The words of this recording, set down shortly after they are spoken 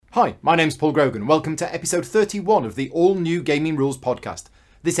Hi, my name's Paul Grogan. Welcome to episode 31 of the all-new Gaming Rules podcast.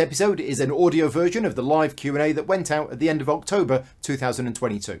 This episode is an audio version of the live Q&A that went out at the end of October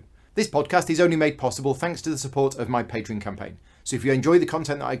 2022. This podcast is only made possible thanks to the support of my Patreon campaign. So if you enjoy the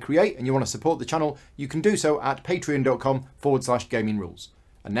content that I create and you want to support the channel, you can do so at patreon.com/gamingrules.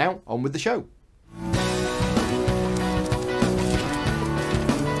 And now, on with the show.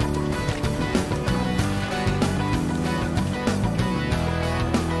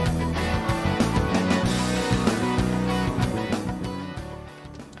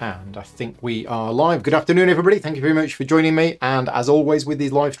 And I think we are live. Good afternoon, everybody. Thank you very much for joining me. And as always with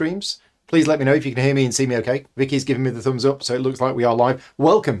these live streams, please let me know if you can hear me and see me okay. Vicky's giving me the thumbs up, so it looks like we are live.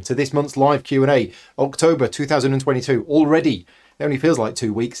 Welcome to this month's live Q&A, October 2022. Already, it only feels like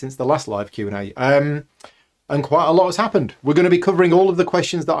 2 weeks since the last live Q&A. And quite a lot has happened. We're going to be covering all of the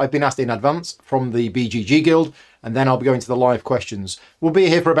questions that I've been asked in advance from the BGG Guild, and then I'll be going to the live questions. We'll be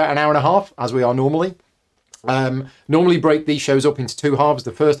here for about an hour and a half, as we are normally. Normally break these shows up into two halves.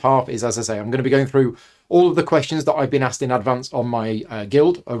 The first half is, as I say, I'm going to be going through all of the questions that I've been asked in advance on my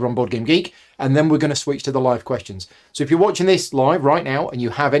guild over on Board Game Geek, and then we're going to switch to the live questions. So if you're watching this live right now and you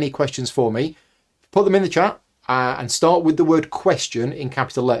have any questions for me, put them in the chat and start with the word question in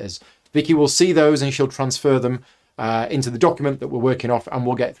capital letters. Vicky will see those and she'll transfer them into the document that we're working off, and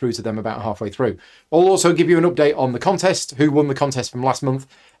we'll get through to them about halfway through. I'll also give you an update on the contest, who won the contest from last month,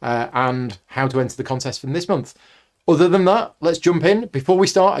 and how to enter the contest from this month. Other than that, let's jump in. Before we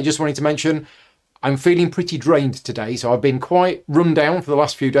start, I just wanted to mention I'm feeling pretty drained today, so I've been quite run down for the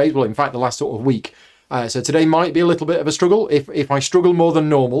last few days. Well, in fact, the last sort of week. So today might be a little bit of a struggle. If I struggle more than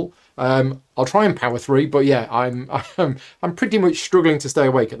normal, I'll try and power through. But yeah, I'm pretty much struggling to stay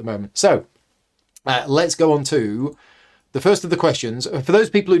awake at the moment. So let's go on to the first of the questions. For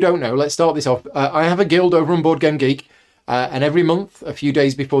those people who don't know, let's start this off. I have a guild over on Board Game Geek, and every month, a few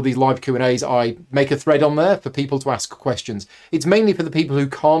days before these live Q&As, I make a thread on there for people to ask questions. It's mainly for the people who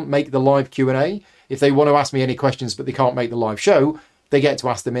can't make the live Q&A. If they want to ask me any questions but they can't make the live show, they get to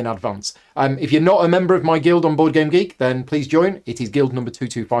ask them in advance. If you're not a member of my guild on Board Game Geek, then please join. It is guild number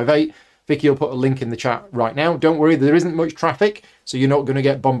 2258. Vicky will put a link in the chat right now. Don't worry, there isn't much traffic, so you're not going to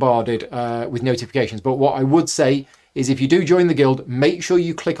get bombarded with notifications. But what I would say is if you do join the guild, make sure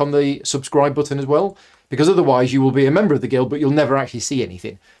you click on the subscribe button as well, because otherwise you will be a member of the guild, but you'll never actually see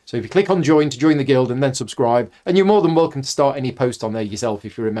anything. So if you click on join to join the guild and then subscribe, and you're more than welcome to start any post on there yourself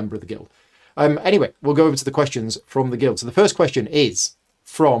if you're a member of the guild. Anyway, we'll go over to the questions from the guild. So the first question is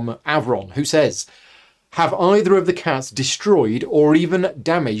from Avron, who says, have either of the cats destroyed or even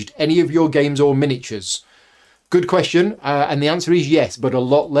damaged any of your games or miniatures? Good question, and the answer is yes, but a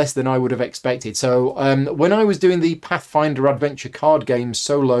lot less than I would have expected. So when I was doing the Pathfinder Adventure card game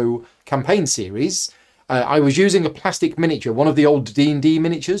solo campaign series, I was using a plastic miniature, one of the old D&D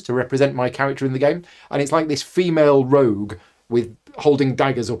miniatures, to represent my character in the game, and it's like this female rogue with holding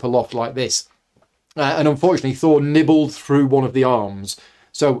daggers up aloft like this. And unfortunately, Thor nibbled through one of the arms.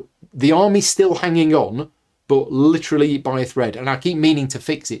 So the arm is still hanging on, but literally by a thread. And I keep meaning to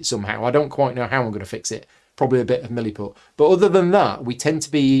fix it somehow. I don't quite know how I'm going to fix it. Probably a bit of milliput. But other than that, we tend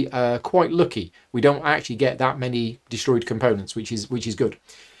to be quite lucky. We don't actually get that many destroyed components, which is good.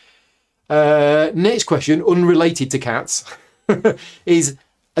 Next question, unrelated to cats, is,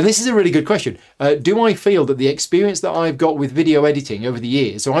 and this is a really good question. Do I feel that the experience that I've got with video editing over the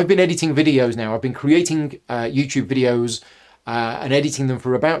years, so I've been editing videos now, I've been creating YouTube videos and editing them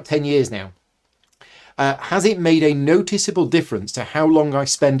for about 10 years now. Has it made a noticeable difference to how long I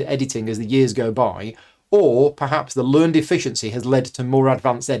spend editing as the years go by, or perhaps the learned efficiency has led to more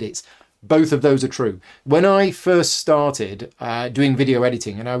advanced edits? Both of those are true. When I first started doing video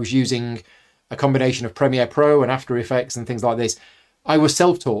editing, and I was using a combination of Premiere Pro and After Effects and things like this, I was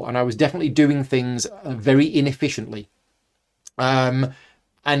self-taught and I was definitely doing things very inefficiently. And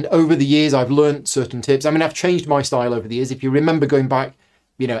over the years, I've learned certain tips. I mean, I've changed my style over the years. If you remember going back,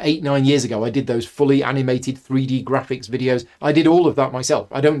 8-9 years ago, I did those fully animated 3D graphics videos. I did all of that myself.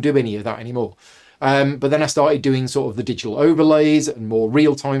 I don't do any of that anymore. But then I started doing sort of the digital overlays and more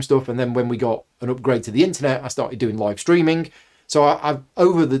real-time stuff. And then when we got an upgrade to the internet, I started doing live streaming. So I've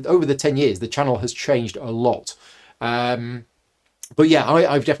over the 10 years, the channel has changed a lot. But yeah,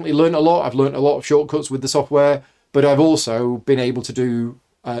 I've definitely learned a lot. I've learned a lot of shortcuts with the software, but I've also been able to do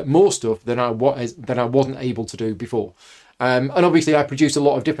more stuff than I wasn't able to do before. And obviously I produce a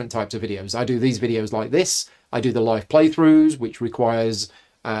lot of different types of videos. I do these videos like this. I do the live playthroughs, which requires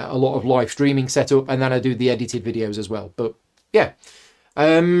a lot of live streaming setup, and then I do the edited videos as well. But yeah,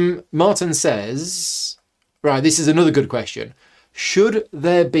 Martin says, right, this is another good question. Should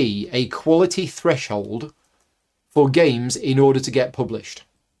there be a quality threshold for games in order to get published?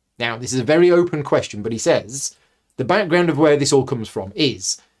 Now, this is a very open question, but he says, the background of where this all comes from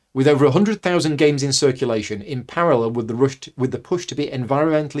is, with over 100,000 games in circulation, in parallel with the push to be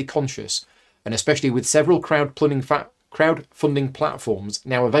environmentally conscious, and especially with several crowdfunding platforms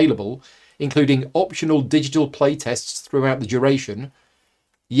now available, including optional digital playtests throughout the duration,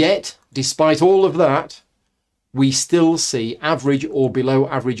 yet, despite all of that, we still see average or below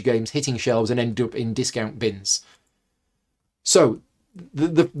average games hitting shelves and end up in discount bins. So,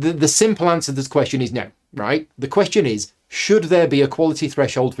 the simple answer to this question is no, right? The question is, should there be a quality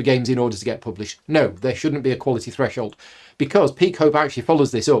threshold for games in order to get published? No, there shouldn't be a quality threshold, because Peak Hope actually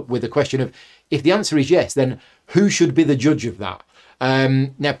follows this up with the question of, if the answer is yes, then who should be the judge of that?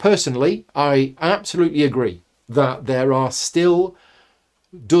 Now, personally, I absolutely agree that there are still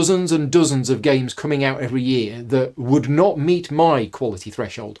dozens and dozens of games coming out every year that would not meet my quality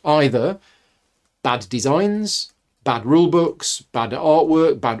threshold. Either bad designs, bad rule books, bad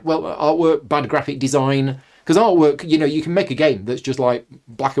artwork, bad graphic design. Because artwork, you can make a game that's just like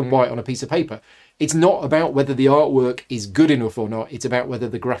black and white on a piece of paper. It's not about whether the artwork is good enough or not. It's about whether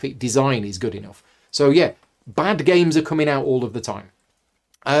the graphic design is good enough. So yeah, bad games are coming out all of the time.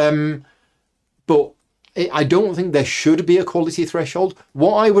 But I don't think there should be a quality threshold.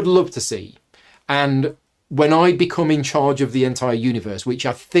 What I would love to see, and when I become in charge of the entire universe, which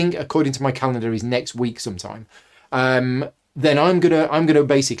I think, according to my calendar, is next week sometime, then I'm gonna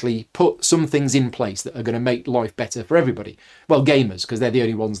basically put some things in place that are gonna make life better for everybody. Well, gamers, because they're the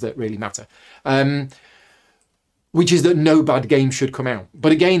only ones that really matter. Which is that no bad games should come out.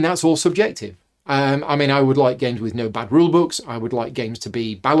 But again, that's all subjective. I would like games with no bad rule books. I would like games to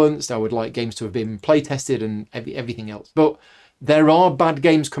be balanced. I would like games to have been play tested and everything else. But there are bad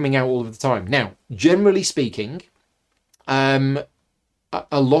games coming out all of the time. Now, generally speaking, a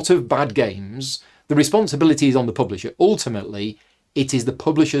lot of bad games, the responsibility is on the publisher. Ultimately, it is the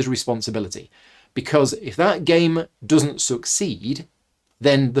publisher's responsibility. Because if that game doesn't succeed,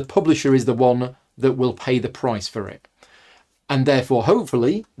 then the publisher is the one that will pay the price for it. And therefore,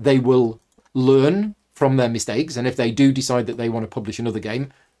 hopefully, they will learn from their mistakes. And if they do decide that they want to publish another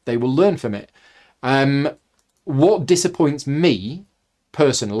game, they will learn from it. What disappoints me,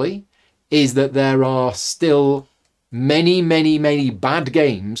 personally, is that there are still many, many, many bad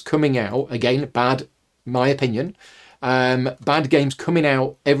games coming out. Again, bad, my opinion. Bad games coming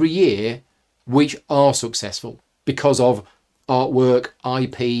out every year which are successful because of artwork,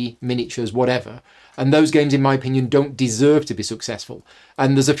 IP, miniatures, whatever. And those games, in my opinion, don't deserve to be successful.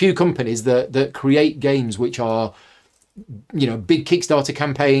 And there's a few companies that create games which are, big Kickstarter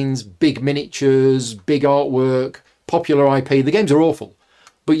campaigns, big miniatures, big artwork, popular IP. The games are awful.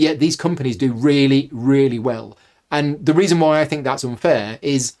 But yet these companies do really, really well. And the reason why I think that's unfair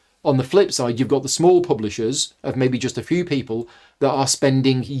is, on the flip side, you've got the small publishers of maybe just a few people that are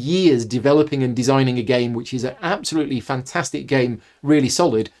spending years developing and designing a game which is an absolutely fantastic game, really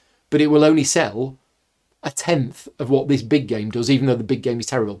solid, but it will only sell a tenth of what this big game does, even though the big game is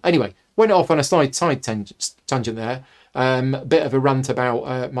terrible. Anyway, went off on a side tangent there. A bit of a rant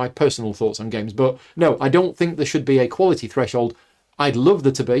about my personal thoughts on games. But no, I don't think there should be a quality threshold. I'd love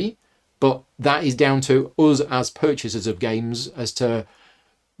there to be, but that is down to us as purchasers of games, as to,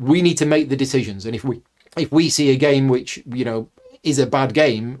 we need to make the decisions. And if we see a game which, is a bad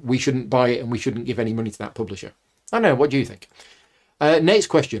game, we shouldn't buy it and we shouldn't give any money to that publisher. I don't know, what do you think? Next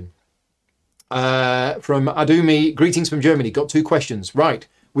question. From Adumi, greetings from Germany. Got 2 questions. Right.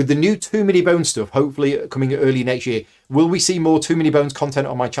 With the new Too Many Bones stuff, hopefully coming early next year, will we see more Too Many Bones content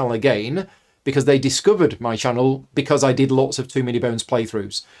on my channel again? Because they discovered my channel because I did lots of Too Many Bones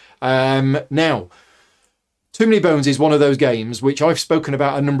playthroughs. Now, Too Many Bones is one of those games which I've spoken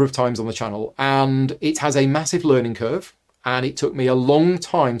about a number of times on the channel, and it has a massive learning curve. And it took me a long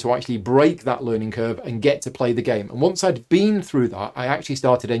time to actually break that learning curve and get to play the game. And once I'd been through that, I actually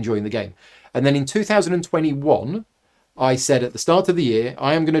started enjoying the game. And then in 2021, I said at the start of the year,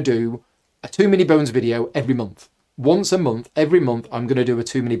 I am going to do a Too Many Bones video every month. Once a month, every month, I'm going to do a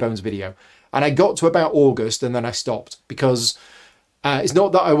Too Many Bones video. And I got to about August and then I stopped because it's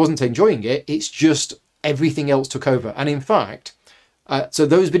not that I wasn't enjoying it. It's just everything else took over. And in fact, so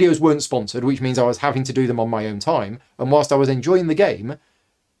those videos weren't sponsored, which means I was having to do them on my own time. And whilst I was enjoying the game,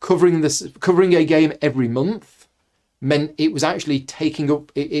 covering a game every month meant it was actually taking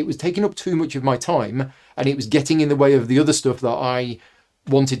up too much of my time, and it was getting in the way of the other stuff that I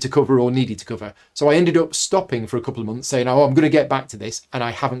wanted to cover or needed to cover. So I ended up stopping for a couple of months, saying, oh, I'm going to get back to this, and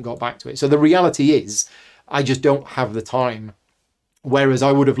I haven't got back to it. So the reality is, I just don't have the time, whereas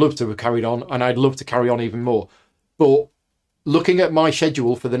I would have loved to have carried on, and I'd love to carry on even more. But looking at my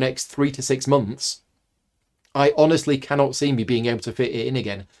schedule for the next 3 to 6 months, I honestly cannot see me being able to fit it in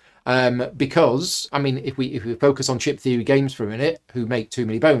again. Because, I mean, if we focus on Chip Theory Games for a minute, who make Too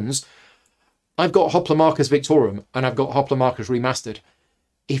Many Bones, I've got Hoplomachus Victorum and I've got Hoplomachus Remastered.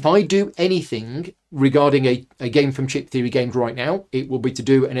 If I do anything regarding a game from Chip Theory Games right now, it will be to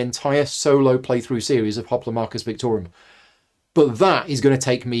do an entire solo playthrough series of Hoplomachus Victorum. But that is going to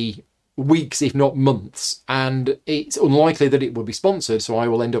take me weeks, if not months, and it's unlikely that it will be sponsored, so I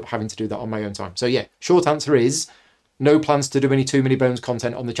will end up having to do that on my own time. So yeah, short answer is no plans to do any Too Many Bones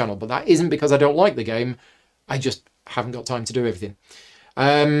content on the channel, but that isn't because I don't like the game. I just haven't got time to do everything.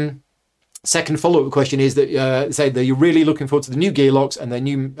 Second follow-up question is that say that you're really looking forward to the new gearlocks and their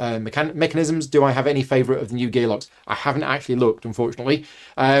new mechanisms. Do I have any favourite of the new gearlocks? I haven't actually looked, unfortunately.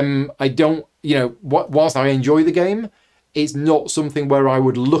 I don't, whilst I enjoy the game, it's not something where I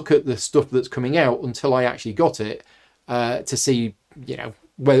would look at the stuff that's coming out until I actually got it to see,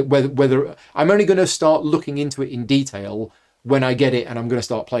 whether I'm only going to start looking into it in detail when I get it and I'm going to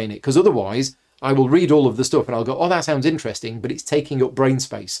start playing it. Because otherwise, I will read all of the stuff and I'll go, oh, that sounds interesting, but it's taking up brain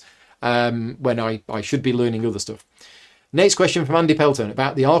space. When I should be learning other stuff. Next question from Andy Pelton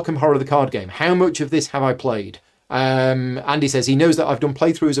about the Arkham Horror the card game. How much of this have I played? Andy says he knows that I've done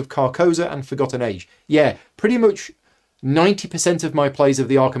playthroughs of Carcosa and Forgotten Age. Yeah, pretty much 90% of my plays of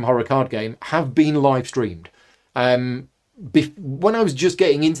the Arkham Horror card game have been live streamed. When I was just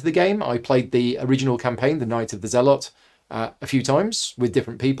getting into the game, I played the original campaign, The Night of the Zealot, a few times with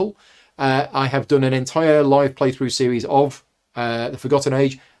different people. I have done an entire live playthrough series of The Forgotten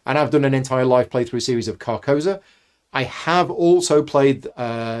Age, and I've done an entire live playthrough series of Carcosa. I have also played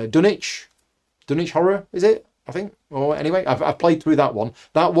Dunwich Horror, is it? I think. Or anyway, I've played through that one.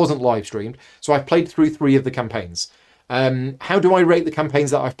 That wasn't live streamed. So I've played through 3 of the campaigns. How do I rate the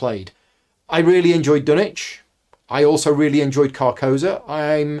campaigns that I've played? I really enjoyed Dunwich. I also really enjoyed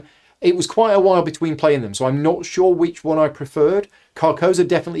Carcosa. It was quite a while between playing them, so I'm not sure which one I preferred. Carcosa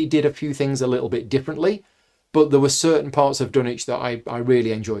definitely did a few things a little bit differently, but there were certain parts of Dunwich that I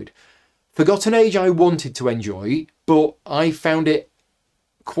really enjoyed. Forgotten Age I wanted to enjoy, but I found it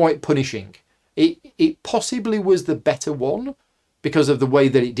quite punishing. It possibly was the better one because of the way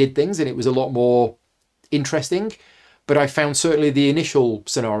that it did things, and it was a lot more interesting. But I found certainly the initial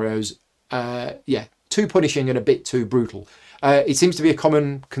scenarios, too punishing and a bit too brutal. It seems to be a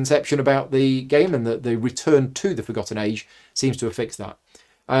common conception about the game, and that the return to the Forgotten Age seems to have fixed that.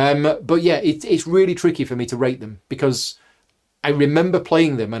 But yeah, it's really tricky for me to rate them because I remember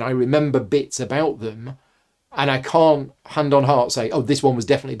playing them and I remember bits about them, and I can't hand on heart say, oh, this one was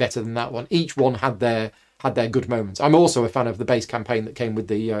definitely better than that one. Each one had their good moments. I'm also a fan of the base campaign that came with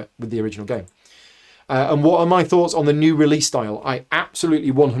the original game. And what are my thoughts on the new release style? I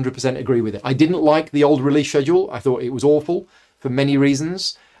absolutely 100% agree with it. I didn't like the old release schedule. I thought it was awful for many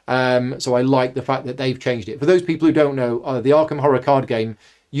reasons. So I like the fact that they've changed it. For those people who don't know, the Arkham Horror card game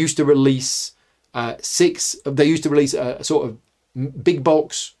used to release they used to release a sort of big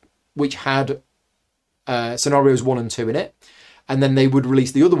box which had scenarios 1 and 2 in it, and then they would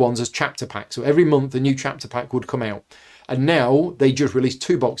release the other ones as chapter packs. So every month a new chapter pack would come out, and now they just release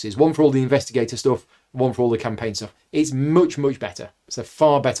 2 boxes, one for all the investigator stuff, one for all the campaign stuff. It's much better. It's a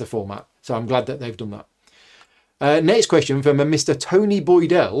far better format, so I'm glad that they've done that. Next question from a Mr. Tony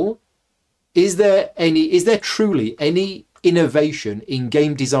Boydell. Is there truly any innovation in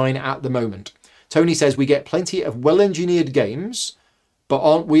game design at the moment? Tony says we get plenty of well-engineered games, but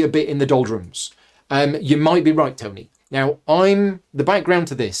aren't we a bit in the doldrums? You might be right, Tony. Now, the background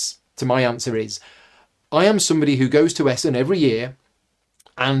to my answer is, I am somebody who goes to Essen every year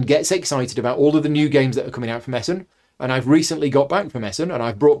and gets excited about all of the new games that are coming out from Essen. And I've recently got back from Essen and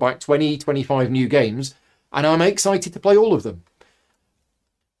I've brought back 25 new games, and I'm excited to play all of them.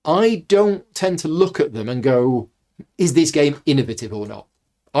 I don't tend to look at them and go, is this game innovative or not?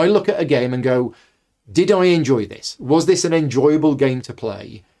 I look at a game and go, did I enjoy this? Was this an enjoyable game to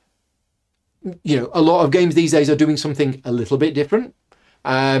play? A lot of games these days are doing something a little bit different.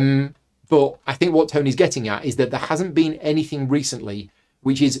 But I think what Tony's getting at is that there hasn't been anything recently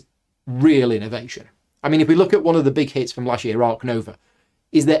which is real innovation. I mean, if we look at one of the big hits from last year, Ark Nova,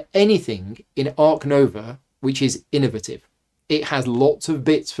 is there anything in Ark Nova which is innovative? It has lots of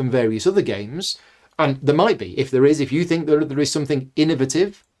bits from various other games, and there might be. If you think that there is something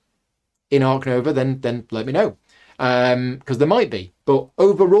innovative in Ark Nova, then let me know, because there might be. But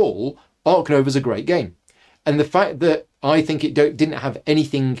overall, Ark Nova is a great game, and the fact that I think it didn't have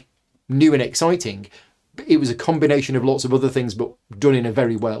anything new and exciting, it was a combination of lots of other things, but done in a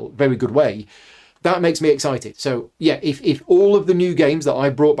very good way. That makes me excited. So yeah, if all of the new games that I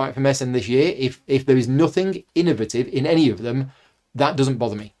brought back from Essen this year, if there is nothing innovative in any of them, that doesn't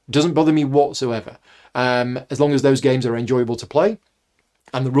bother me. It doesn't bother me whatsoever. As long as those games are enjoyable to play.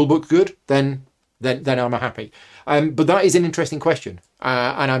 and the rulebook's good, then I'm happy. But that is an interesting question,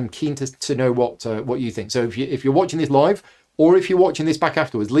 and I'm keen to know what you think. So if you're watching this live, or if you're watching this back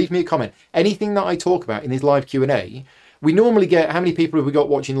afterwards, leave me a comment. Anything that I talk about in this live Q&A, we normally get, how many people have we got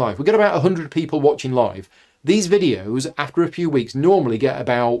watching live? We get about 100 people watching live. These videos, after a few weeks, normally get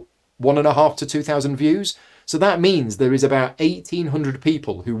about 1,500 to 2,000 views. So that means there is about 1,800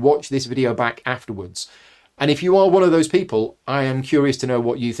 people who watch this video back afterwards. And if you are one of those people, I am curious to know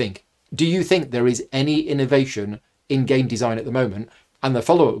what you think. Do you think there is any innovation in game design at the moment? And the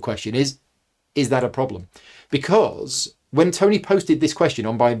follow-up question is that a problem? Because when Tony posted this question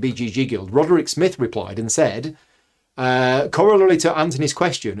on by BGG Guild, Roderick Smith replied and said, corollary to Anthony's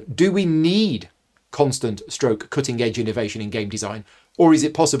question, do we need constant stroke cutting edge innovation in game design? Or is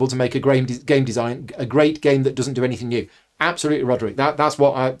it possible to make a game design a great game that doesn't do anything new? Absolutely, Roderick. That's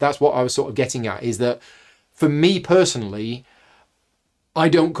what I was sort of getting at, is that for me personally, I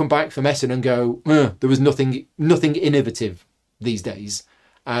don't come back from Essen and go, there was nothing innovative these days.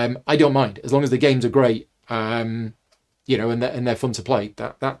 I don't mind, as long as the games are great. And they're fun to play.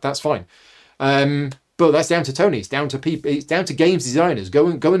 That's fine. But that's down to Tony. It's down to people. It's down to games designers. Go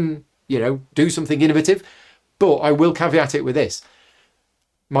and do something innovative. But I will caveat it with this.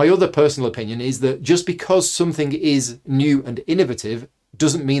 My other personal opinion is that just because something is new and innovative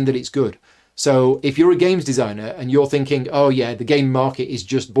doesn't mean that it's good. So if you're a games designer and you're thinking, oh yeah, the game market is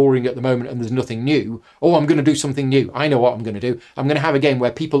just boring at the moment and there's nothing new. Oh, I'm going to do something new. I know what I'm going to do. I'm going to have a game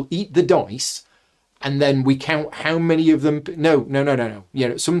where people eat the dice and then we count how many of them.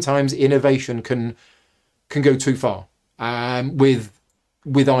 No. Sometimes innovation can go too far with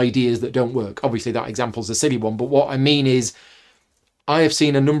ideas that don't work. Obviously, that example's a silly one. But what I mean is, I have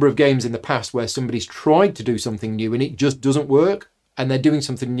seen a number of games in the past where somebody's tried to do something new and it just doesn't work. And they're doing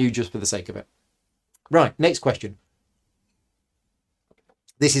something new just for the sake of it. Right, next question.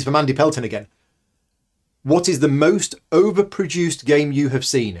 This is from Andy Pelton again. What is the most overproduced game you have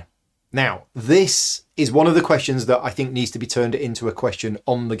seen? Now, this is one of the questions that I think needs to be turned into a question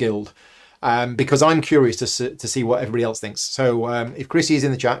on the Guild, because I'm curious to see what everybody else thinks. So if Chrissy is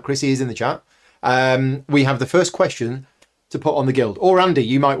in the chat, we have the first question to put on the Guild. Or Andy,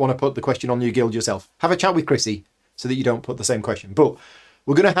 you might want to put the question on your Guild yourself. Have a chat with Chrissy so that you don't put the same question. But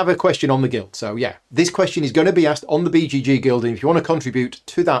we're going to have a question on the Guild. So yeah, this question is going to be asked on the BGG Guild. And if you want to contribute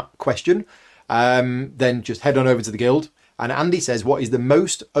to that question, then just head on over to the Guild. And Andy says, what is the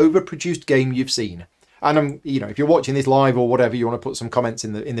most overproduced game you've seen? And if you're watching this live or whatever, you want to put some comments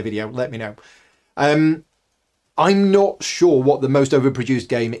in the video, let me know. I'm not sure what the most overproduced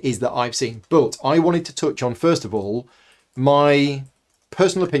game is that I've seen, but I wanted to touch on, first of all, my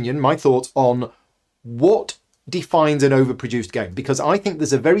personal opinion, my thoughts on what defines an overproduced game, because I think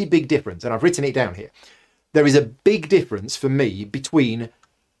there's a very big difference, and I've written it down here. There is a big difference for me between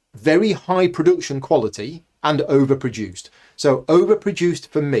very high production quality and overproduced. So overproduced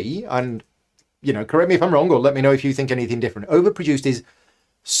for me, and correct me if I'm wrong or let me know if you think anything different. Overproduced is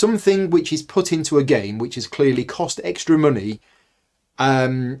something which is put into a game which has clearly cost extra money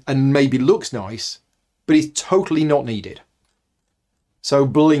and maybe looks nice, but is totally not needed. So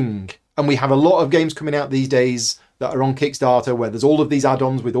Bling. And we have a lot of games coming out these days that are on Kickstarter where there's all of these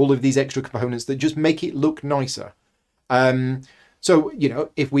add-ons with all of these extra components that just make it look nicer. So,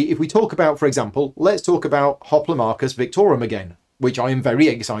 if we talk about, for example, let's talk about Hoplomachus Victorum again, which I am very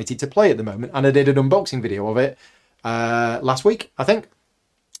excited to play at the moment. And I did an unboxing video of it last week, I think.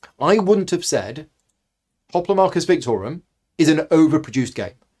 I wouldn't have said Hoplomachus Victorum is an overproduced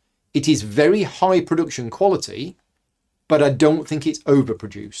game. It is very high production quality, but I don't think it's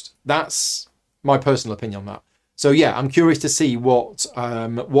overproduced. That's my personal opinion on that. So yeah, I'm curious to see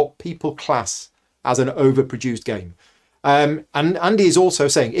what people class as an overproduced game. And Andy is also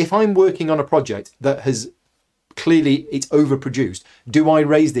saying, if I'm working on a project that has clearly it's overproduced, do I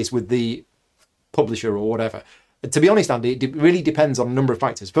raise this with the publisher or whatever? To be honest, Andy, it really depends on a number of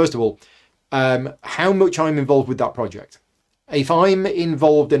factors. First of all, how much I'm involved with that project. If I'm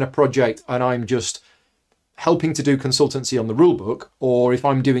involved in a project and I'm just helping to do consultancy on the rulebook, or if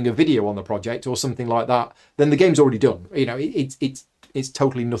I'm doing a video on the project or something like that, then the game's already done. It's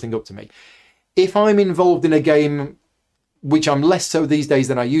totally nothing up to me. If I'm involved in a game, which I'm less so these days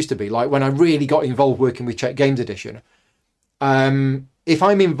than I used to be, like when I really got involved working with Czech Games Edition, if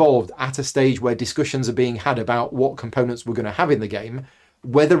I'm involved at a stage where discussions are being had about what components we're going to have in the game,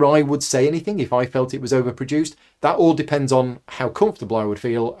 whether I would say anything if I felt it was overproduced, that all depends on how comfortable I would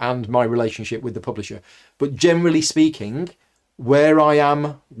feel and my relationship with the publisher. But generally speaking, where I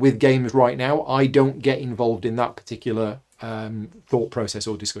am with games right now, I don't get involved in that particular thought process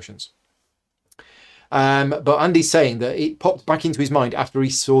or discussions. But Andy's saying that it popped back into his mind after he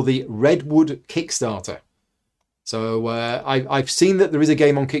saw the Redwood Kickstarter. So I've seen that there is a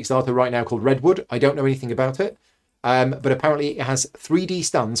game on Kickstarter right now called Redwood. I don't know anything about it. But apparently it has 3D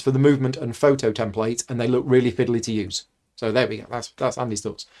stands for the movement and photo templates, and they look really fiddly to use. So there we go. That's Andy's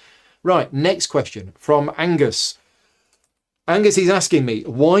thoughts. Right, next question from Angus. Angus is asking me,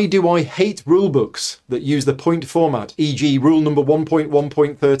 why do I hate rulebooks that use the point format, e.g. rule number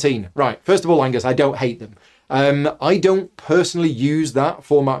 1.1.13? Right, first of all, Angus, I don't hate them. I don't personally use that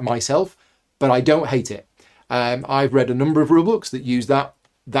format myself, but I don't hate it. I've read a number of rulebooks that use that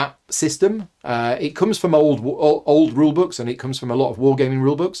system. It comes from old rulebooks, and it comes from a lot of wargaming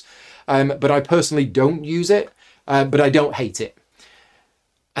rulebooks, but I personally don't use it, but I don't hate it.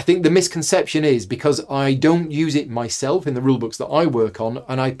 I think the misconception is because I don't use it myself in the rulebooks that I work on,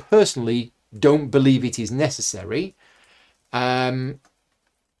 and I personally don't believe it is necessary. There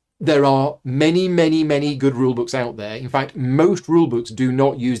are many, many, many good rulebooks out there. In fact, most rulebooks do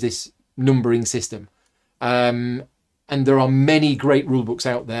not use this numbering system. And there are many great rulebooks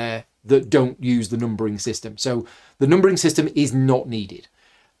out there that don't use the numbering system. So the numbering system is not needed.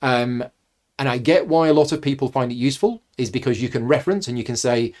 And I get why a lot of people find it useful, is because you can reference and you can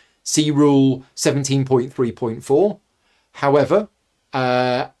say, see rule 17.3.4. However,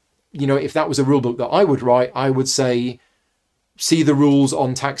 if that was a rule book that I would write, I would say, see the rules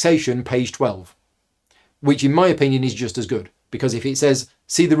on taxation, page 12, which in my opinion is just as good. Because if it says,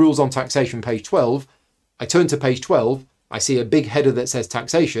 see the rules on taxation, page 12, I turn to page 12, I see a big header that says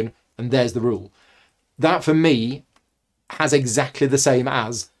taxation, and there's the rule. That for me has exactly the same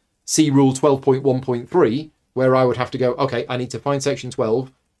as see rule 12.1.3, where I would have to go, okay, I need to find section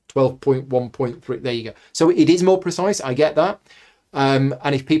 12, 12.1.3, there you go. So it is more precise, I get that. And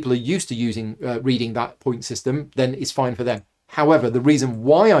if people are used to using reading that point system, then it's fine for them. However, the reason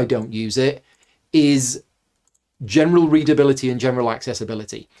why I don't use it is general readability and general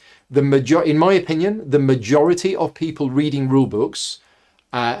accessibility. In my opinion, the majority of people reading rule books,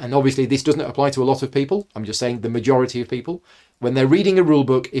 and obviously this doesn't apply to a lot of people, I'm just saying the majority of people, when they're reading a rule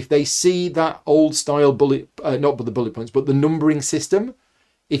book, if they see that old style not the bullet points, but the numbering system,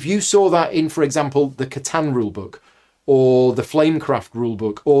 if you saw that in, for example, the Catan rule book, or the Flamecraft rule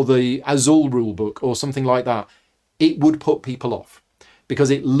book, or the Azul rule book, or something like that, it would put people off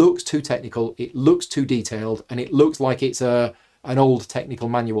because it looks too technical, it looks too detailed, and it looks like it's an old technical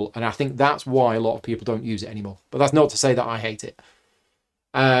manual. And I think that's why a lot of people don't use it anymore. But that's not to say that I hate it.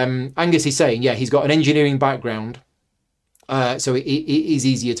 Angus is saying, yeah, he's got an engineering background. So it is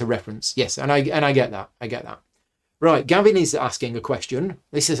easier to reference. Yes, and I get that. I get that. Right, Gavin is asking a question.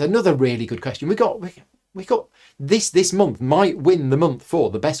 This is another really good question. We got this month might win the month for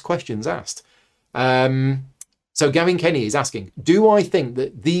the best questions asked. So Gavin Kenny is asking, do I think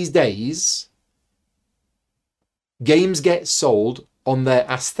that these days games get sold on their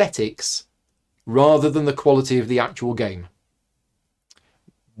aesthetics rather than the quality of the actual game?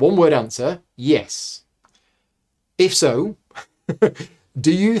 One word answer, yes. If so,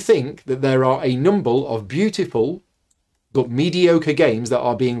 do you think that there are a number of beautiful but mediocre games that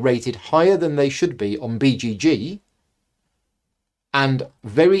are being rated higher than they should be on BGG, and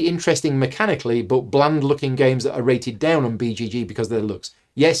very interesting mechanically but bland looking games that are rated down on BGG because of their looks?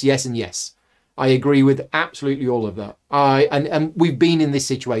 Yes, yes, and yes. I agree with absolutely all of that. And we've been in this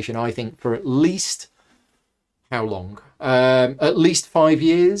situation, I think, for at least, how long? At least 5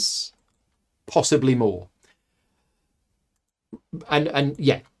 years, possibly more. And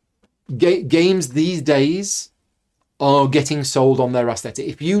yeah, games these days are getting sold on their aesthetic.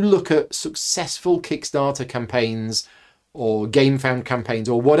 If you look at successful Kickstarter campaigns or GameFound campaigns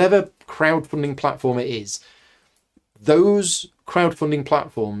or whatever crowdfunding platform it is, those crowdfunding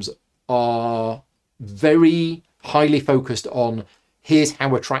platforms are very highly focused on, here's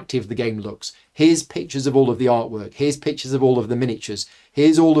how attractive the game looks. Here's pictures of all of the artwork. Here's pictures of all of the miniatures.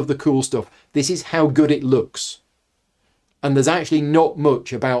 Here's all of the cool stuff. This is how good it looks. And there's actually not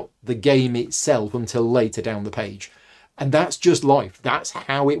much about the game itself until later down the page. And that's just life. That's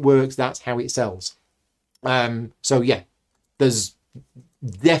how it works. That's how it sells. So yeah, there's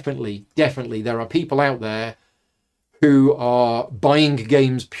definitely there are people out there who are buying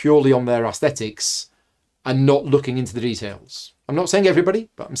games purely on their aesthetics and not looking into the details. I'm not saying everybody,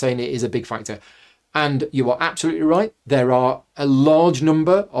 but I'm saying it is a big factor. And you are absolutely right. There are a large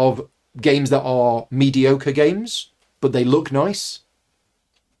number of games that are mediocre games, but they look nice.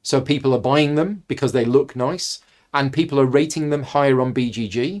 So people are buying them because they look nice, and people are rating them higher on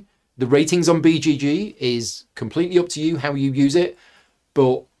BGG. The ratings on BGG is completely up to you how you use it.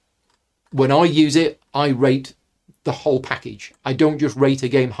 But when I use it, I rate the whole package. I don't just rate a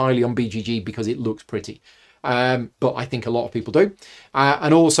game highly on BGG because it looks pretty. But I think a lot of people do.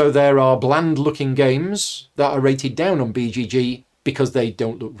 And also there are bland looking games that are rated down on BGG because they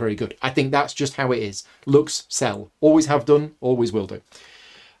don't look very good. I think that's just how it is. Looks sell. Always have done, always will do.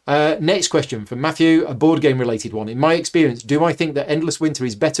 Next question from Matthew, a board game related one. In my experience, do I think that Endless Winter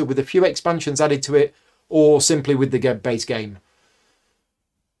is better with a few expansions added to it or simply with the base game?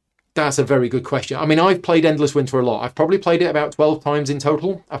 That's a very good question. I mean, I've played Endless Winter a lot. I've probably played it about 12 times in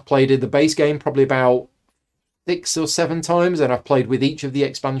total. I've played the base game probably about 6 or 7 times, and I've played with each of the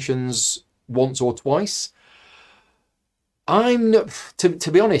expansions once or twice.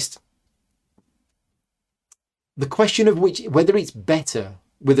 To be honest, the question of whether it's better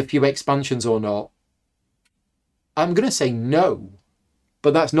with a few expansions or not, I'm going to say no,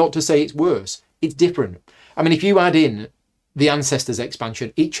 but that's not to say it's worse. It's different. I mean, if you add in the Ancestors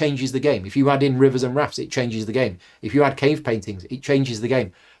expansion, it changes the game. If you add in Rivers and Rafts, it changes the game. If you add cave paintings, it changes the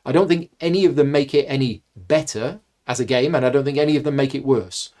game. I don't think any of them make it any better as a game, and I don't think any of them make it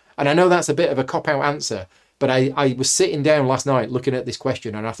worse. And I know that's a bit of a cop-out answer, but I was sitting down last night looking at this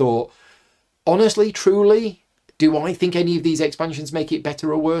question and I thought, honestly, truly, do I think any of these expansions make it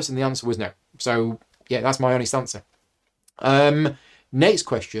better or worse? And the answer was no. So yeah, that's my honest answer. Next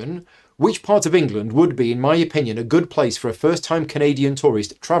question. Which part of England would be, in my opinion, a good place for a first-time Canadian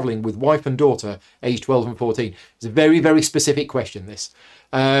tourist travelling with wife and daughter, aged 12 and 14? It's a very, very specific question, this.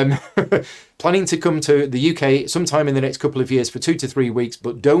 Planning to come to the UK sometime in the next couple of years for 2 to 3 weeks,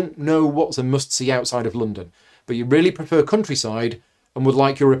 but don't know what's a must-see outside of London. But you really prefer countryside and would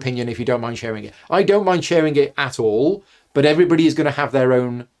like your opinion if you don't mind sharing it. I don't mind sharing it at all, but everybody is going to have their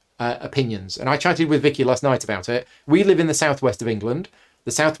own opinions. And I chatted with Vicky last night about it. We live in the southwest of England. The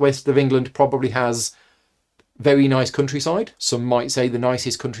southwest of England probably has very nice countryside. Some might say the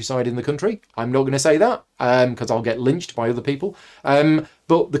nicest countryside in the country. I'm not going to say that because I'll get lynched by other people.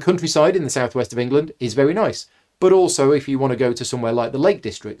 But the countryside in the southwest of England is very nice. But also if you want to go to somewhere like the Lake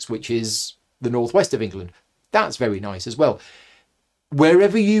Districts, which is the northwest of England, that's very nice as well.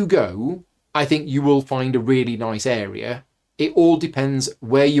 Wherever you go, I think you will find a really nice area. It all depends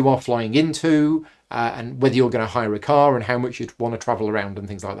where you are flying into, and whether you're going to hire a car and how much you'd want to travel around and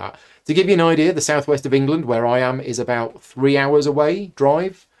things like that. To give you an idea, the southwest of England, where I am, is about 3 hours away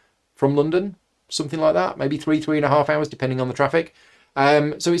drive from London, something like that, maybe 3.5 hours, depending on the traffic.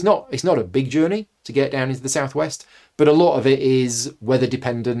 So it's not a big journey to get down into the southwest, but a lot of it is weather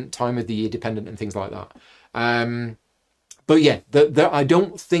dependent, time of the year dependent, and things like that. But yeah, I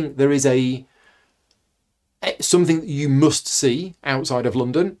don't think there is something that you must see outside of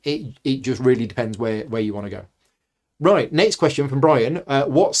London. It just really depends where you want to go. Right, next question from Brian.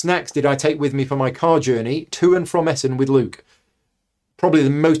 What snacks did I take with me for my car journey to and from Essen with Luke? Probably the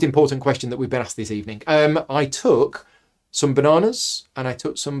most important question that we've been asked this evening. I took some bananas and I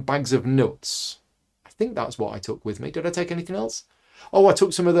took some bags of nuts. I think that's what I took with me. Did I take anything else? Oh, I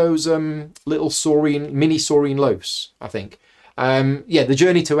took some of those little mini saurine loaves, I think. Yeah, the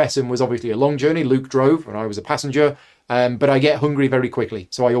journey to Essen was obviously a long journey. Luke drove and I was a passenger, but I get hungry very quickly,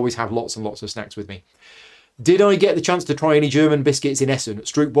 so I always have lots and lots of snacks with me. Did I get the chance to try any German biscuits in Essen?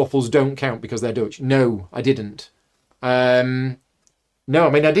 Stroopwafels don't count because they're Dutch. No, I didn't. No, I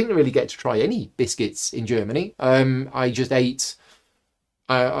mean, I didn't really get to try any biscuits in Germany. I just ate...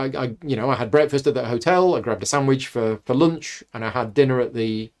 I had breakfast at the hotel. I grabbed a sandwich for lunch, and I had dinner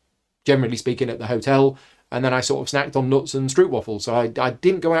generally speaking, at the hotel. And then I sort of snacked on nuts and stroopwafels. So I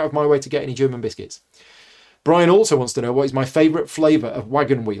didn't go out of my way to get any German biscuits. Brian also wants to know what is my favourite flavour of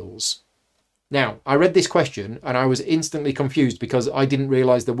wagon wheels. Now, I read this question and I was instantly confused because I didn't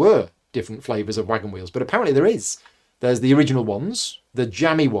realise there were different flavours of wagon wheels. But apparently there is. There's the original ones, the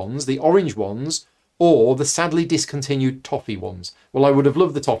jammy ones, the orange ones, or the sadly discontinued toffee ones. Well, I would have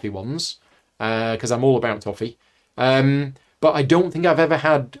loved the toffee ones because I'm all about toffee. But I don't think I've ever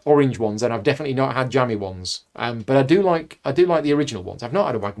had orange ones, and I've definitely not had jammy ones. But I do like the original ones. I've not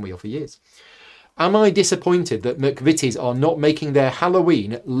had a wagon wheel for years. Am I disappointed that McVitie's are not making their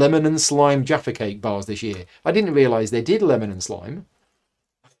Halloween lemon and slime Jaffa Cake bars this year? I didn't realise they did lemon and slime.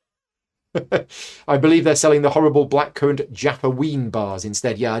 I believe they're selling the horrible blackcurrant Jaffa Ween bars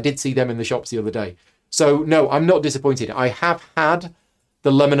instead. Yeah, I did see them in the shops the other day. So no, I'm not disappointed. I have had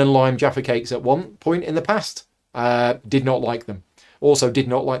the lemon and lime Jaffa Cakes at one point in the past. Did not like them. Also did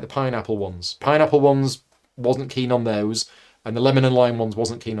not like the pineapple ones. Pineapple ones, wasn't keen on those, and the lemon and lime ones,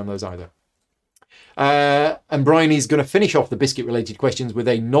 wasn't keen on those either. And Brian is going to finish off the biscuit related questions with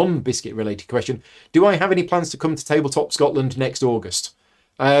a non-biscuit related question. Do I have any plans to come to Tabletop Scotland next August?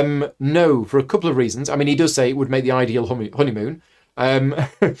 No, for a couple of reasons. I mean, he does say it would make the ideal honeymoon.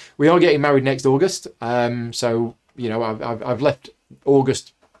 We are getting married next August, so You know, I've left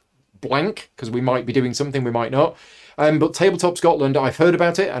August blank because we might be doing something, we might not. But Tabletop Scotland, I've heard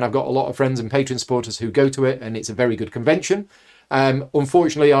about it, and I've got a lot of friends and Patreon supporters who go to it, and it's a very good convention.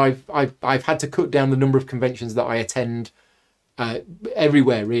 Unfortunately, I've had to cut down the number of conventions that I attend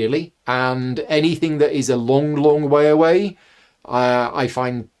everywhere, really, and anything that is a long way away, I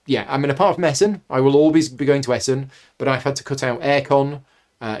find, I mean, apart from Essen, I will always be going to Essen, but I've had to cut out Aircon.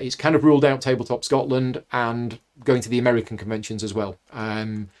 It's kind of ruled out Tabletop Scotland and going to the American conventions as well,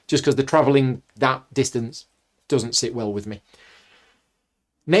 just because the travelling that distance doesn't sit well with me.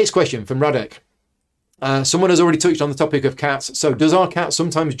 Next question from Radek. Someone has already touched on the topic of cats. So, does our cat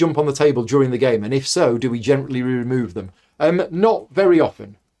sometimes jump on the table during the game? And if so, do we generally remove them? Not very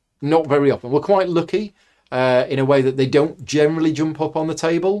often. Not very often. We're quite lucky in a way that they don't generally jump up on the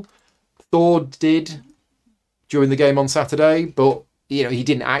table. Thor did during the game on Saturday, but you know, he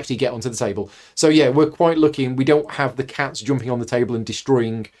didn't actually get onto the table. So yeah, we're quite lucky, and we don't have the cats jumping on the table and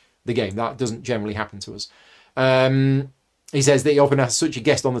destroying the game. That doesn't generally happen to us. He says that he often has such a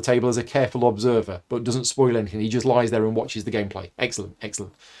guest on the table as a careful observer, but doesn't spoil anything. He just lies there and watches the gameplay. Excellent,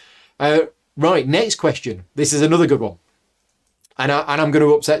 excellent. Right, next question. This is another good one. And I'm going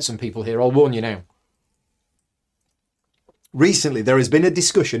to upset some people here. I'll warn you now. Recently, there has been a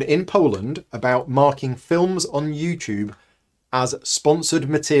discussion in Poland about marking films on YouTube as sponsored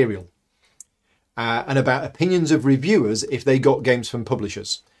material, and about opinions of reviewers if they got games from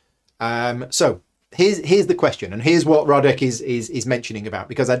publishers. So here's the question, and here's what Radek is mentioning about,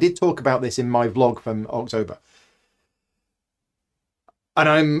 because I did talk about this in my vlog from October. And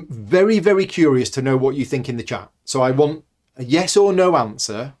I'm very, very curious to know what you think in the chat. So I want a yes or no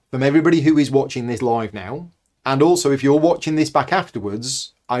answer from everybody who is watching this live now. And also, if you're watching this back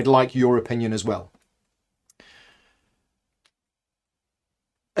afterwards, I'd like your opinion as well.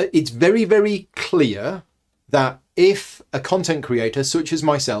 It's very, very clear that if a content creator such as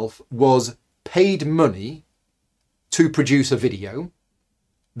myself was paid money to produce a video,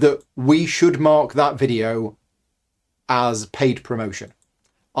 that we should mark that video as paid promotion.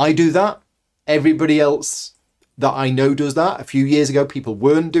 I do that. Everybody else that I know does that. A few years ago, people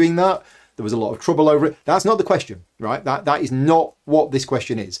weren't doing that. There was a lot of trouble over it. That's not the question, right? That is not what this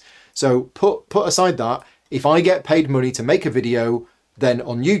question is. So put aside that. If I get paid money to make a video, then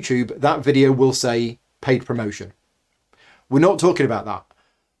on YouTube, that video will say paid promotion. We're not talking about that.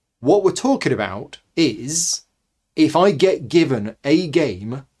 What we're talking about is if I get given a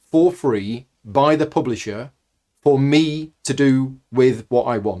game for free by the publisher for me to do with what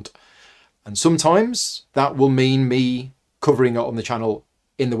I want. And sometimes that will mean me covering it on the channel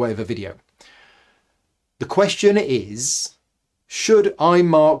in the way of a video. The question is, should I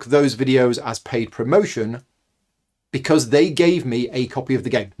mark those videos as paid promotion because they gave me a copy of the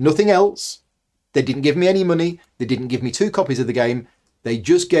game? Nothing else. They didn't give me any money. They didn't give me 2 copies of the game. They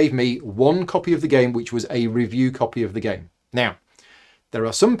just gave me 1 copy of the game, which was a review copy of the game. Now, there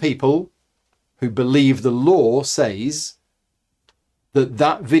are some people who believe the law says that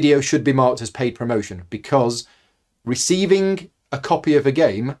that video should be marked as paid promotion because receiving a copy of a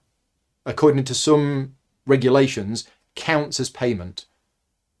game, according to some regulations, counts as payment.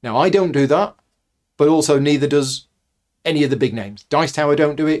 Now, I don't do that, but also neither does any of the big names. Dice Tower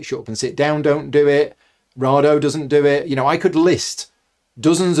don't do it. Shut Up and Sit Down don't do it. Rado doesn't do it. You know, I could list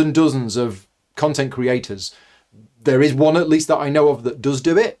dozens and dozens of content creators. There is one at least that I know of that does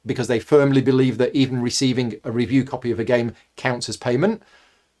do it because they firmly believe that even receiving a review copy of a game counts as payment.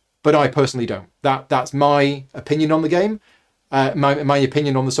 But I personally don't. That's my opinion on the game, my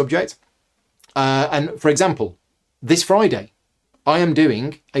opinion on the subject. And for example, this Friday, I am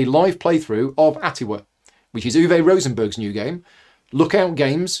doing a live playthrough of Atiwa, which is Uwe Rosenberg's new game. Lookout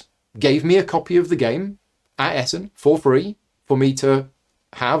Games gave me a copy of the game at Essen for free for me to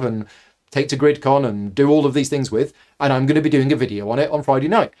have and take to GridCon and do all of these things with, and I'm going to be doing a video on it on Friday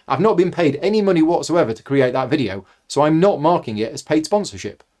night. I've not been paid any money whatsoever to create that video, so I'm not marking it as paid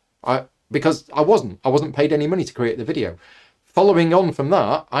sponsorship because I wasn't paid any money to create the video. Following on from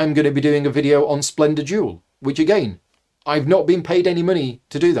that, I'm going to be doing a video on Splendor Duel, which again, I've not been paid any money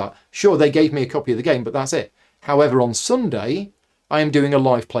to do that. Sure, they gave me a copy of the game, but that's it. However, on Sunday, I am doing a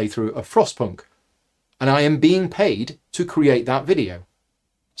live playthrough of Frostpunk, and I am being paid to create that video.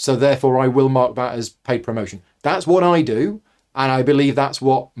 So therefore, I will mark that as paid promotion. That's what I do, and I believe that's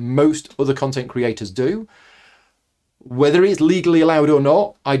what most other content creators do. Whether it's legally allowed or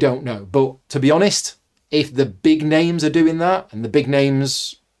not, I don't know. But to be honest, if the big names are doing that, and the big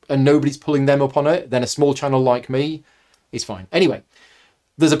names and nobody's pulling them up on it, then a small channel like me is fine. Anyway,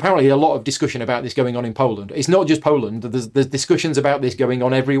 there's apparently a lot of discussion about this going on in Poland. It's not just Poland. There's discussions about this going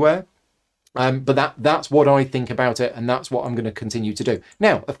on everywhere. But that's what I think about it, and that's what I'm going to continue to do.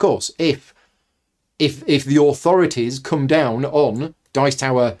 Now, of course, if the authorities come down on Dice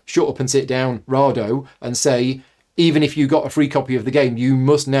Tower, Shut Up and Sit Down, Rado, and say, even if you got a free copy of the game, you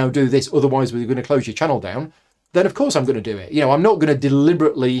must now do this, otherwise we're going to close your channel down, then of course I'm going to do it. I'm not going to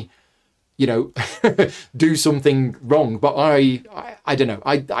deliberately, do something wrong, but I don't know.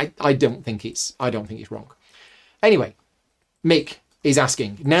 I don't think it's wrong. Anyway, Mick is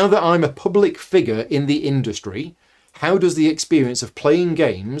asking, now that I'm a public figure in the industry, how does the experience of playing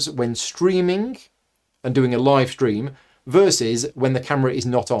games when streaming and doing a live stream versus when the camera is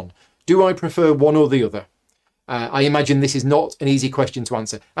not on? Do I prefer one or the other? I imagine this is not an easy question to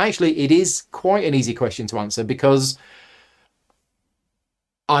answer. Actually, it is quite an easy question to answer because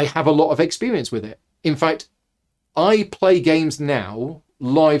I have a lot of experience with it. In fact, I play games now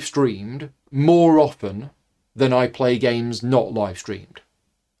live streamed more often than I play games not live streamed.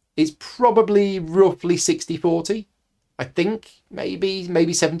 It's probably roughly 60-40, I think, maybe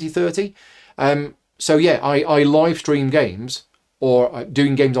 70-30. So yeah, I live stream games or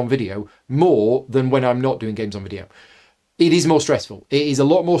doing games on video more than when I'm not doing games on video. It is more stressful. It is a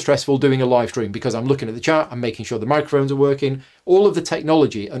lot more stressful doing a live stream because I'm looking at the chat, I'm making sure the microphones are working, all of the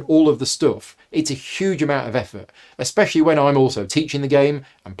technology and all of the stuff. It's a huge amount of effort, especially when I'm also teaching the game,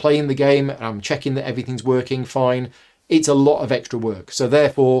 I'm playing the game, and I'm checking that everything's working fine. It's a lot of extra work. So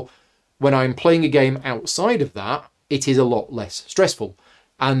therefore, when I'm playing a game outside of that, it is a lot less stressful.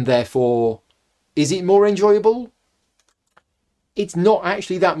 And therefore, is it more enjoyable? It's not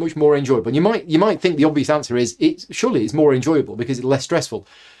actually that much more enjoyable. You might think the obvious answer is surely it's more enjoyable because it's less stressful.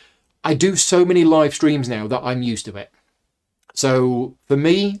 I do so many live streams now that I'm used to it. So for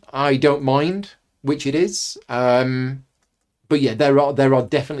me, I don't mind which it is. But yeah, there are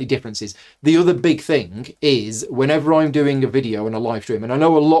definitely differences. The other big thing is whenever I'm doing a video and a live stream, and I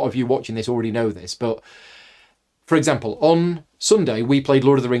know a lot of you watching this already know this, but for example, on Sunday, we played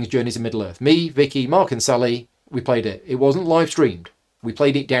Lord of the Rings Journeys in Middle-earth. Me, Vicky, Mark and Sally, we played it. It wasn't live streamed. We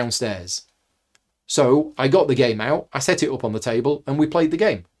played it downstairs. So I got the game out, I set it up on the table, and we played the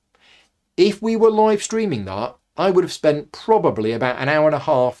game. If we were live streaming that, I would have spent probably about an hour and a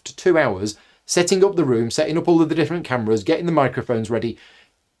half to 2 hours setting up the room, setting up all of the different cameras, getting the microphones ready.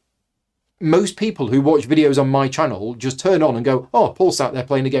 Most people who watch videos on my channel just turn on and go, oh, Paul sat there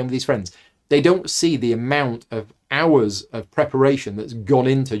playing a game with his friends. They don't see the amount of hours of preparation that's gone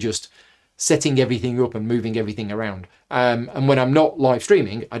into just setting everything up and moving everything around. And when I'm not live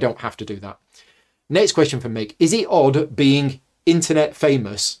streaming, I don't have to do that. Next question from Mick. Is it odd being internet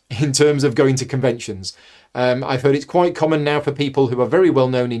famous in terms of going to conventions? I've heard it's quite common now for people who are very well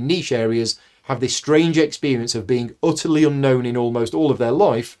known in niche areas have this strange experience of being utterly unknown in almost all of their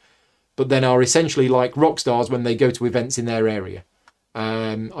life, but then are essentially like rock stars when they go to events in their area.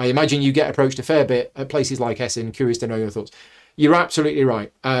 I imagine you get approached a fair bit at places like Essen. Curious to know your thoughts. You're absolutely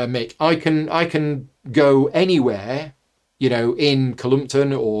right, Mick. I can go anywhere, in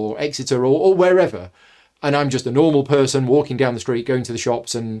Columpton or Exeter or wherever, and I'm just a normal person walking down the street, going to the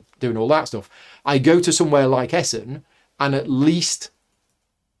shops and doing all that stuff. I go to somewhere like Essen, and at least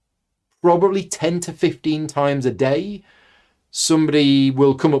probably 10 to 15 times a day, somebody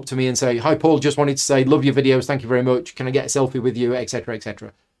will come up to me and say, hi, Paul, just wanted to say, love your videos, thank you very much. Can I get a selfie with you, etc.,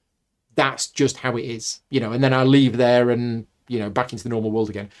 etc. That's just how it is, and then I leave there and, back into the normal world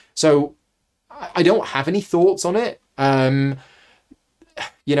again. So I don't have any thoughts on it. I've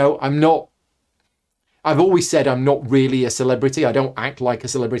always said I'm not really a celebrity. I don't act like a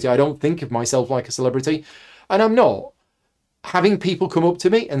celebrity. I don't think of myself like a celebrity, and I'm not. Having people come up to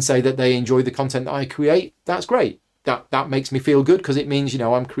me and say that they enjoy the content that I create, that's great. That makes me feel good because it means,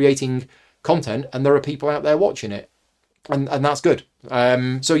 I'm creating content and there are people out there watching it. And that's good.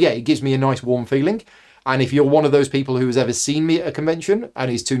 So yeah, it gives me a nice warm feeling. And if you're one of those people who has ever seen me at a convention and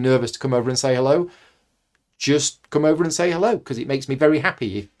is too nervous to come over and say hello, just come over and say hello, because it makes me very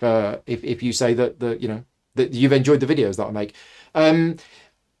happy if you say that you've enjoyed the videos that I make.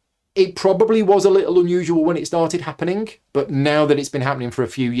 It probably was a little unusual when it started happening, but now that it's been happening for a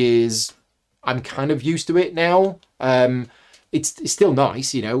few years, I'm kind of used to it now. It's still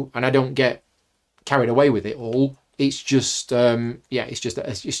nice, and I don't get carried away with it all. It's just, it's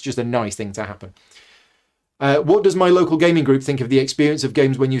just a nice thing to happen. What does my local gaming group think of the experience of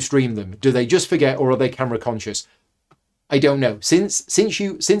games when you stream them? Do they just forget, or are they camera conscious? I don't know. Since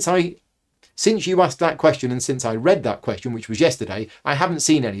you asked that question and since I read that question, which was yesterday, I haven't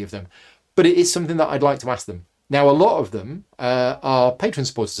seen any of them. But it is something that I'd like to ask them. Now, a lot of them are patron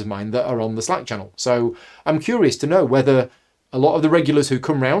supporters of mine that are on the Slack channel. So I'm curious to know whether a lot of the regulars who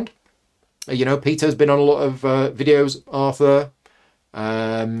come round, Peter's been on a lot of videos, Arthur,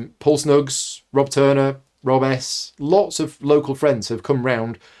 Paul Snuggs, Rob Turner, Rob S. Lots of local friends have come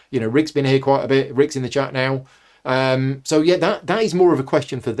round. Rick's been here quite a bit. Rick's in the chat now. So yeah, that is more of a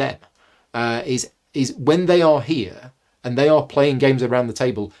question for them. Is when they are here and they are playing games around the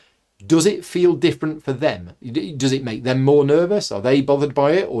table, does it feel different for them? Does it make them more nervous? Are they bothered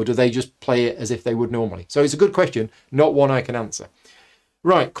by it, or do they just play it as if they would normally? So it's a good question, not one I can answer.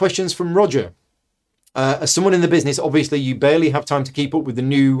 Right, questions from Roger. As someone in the business, obviously you barely have time to keep up with the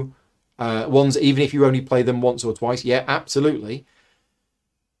new ones, even if you only play them once or twice. Yeah, absolutely.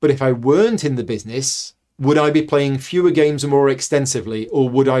 But if I weren't in the business, would I be playing fewer games more extensively, or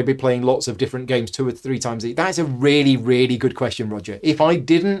would I be playing lots of different games 2 or 3 times a week? That's a really, really good question, Roger. If I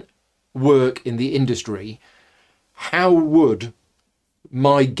didn't work in the industry, how would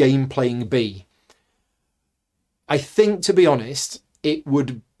my game playing be? I think, to be honest, it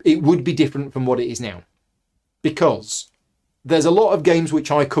would be different from what it is now, because there's a lot of games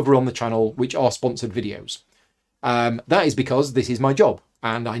which I cover on the channel which are sponsored videos. That is because this is my job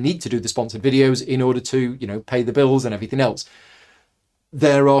and I need to do the sponsored videos in order to, pay the bills and everything else.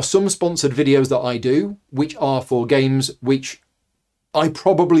 There are some sponsored videos that I do which are for games which I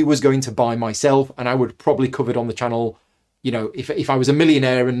probably was going to buy myself, and I would probably cover it on the channel, if I was a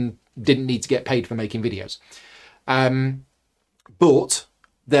millionaire and didn't need to get paid for making videos. But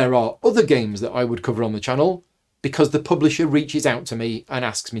there are other games that I would cover on the channel because the publisher reaches out to me and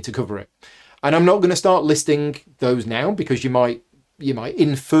asks me to cover it. And I'm not going to start listing those now, because you might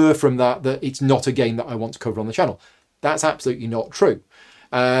infer from that it's not a game that I want to cover on the channel. That's absolutely not true.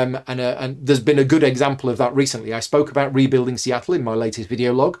 And there's been a good example of that recently. I spoke about Rebuilding Seattle in my latest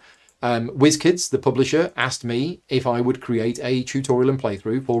video log. WizKids, the publisher, asked me if I would create a tutorial and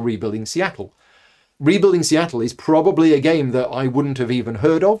playthrough for Rebuilding Seattle. Rebuilding Seattle is probably a game that I wouldn't have even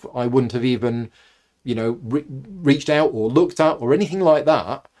heard of. I wouldn't have even, reached out or looked at or anything like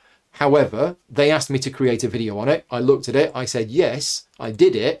that. However, they asked me to create a video on it. I looked at it, I said yes, I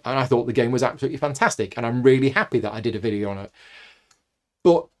did it, and I thought the game was absolutely fantastic, and I'm really happy that I did a video on it.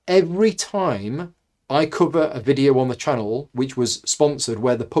 But every time I cover a video on the channel which was sponsored,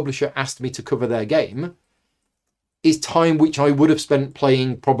 where the publisher asked me to cover their game, is time which I would have spent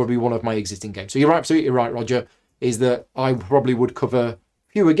playing probably one of my existing games. So you're absolutely right, Roger, is that I probably would cover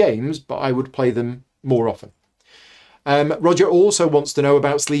fewer games, but I would play them more often. Roger also wants to know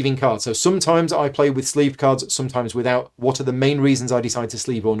about sleeving cards. So sometimes I play with sleeved cards, sometimes without. What are the main reasons I decide to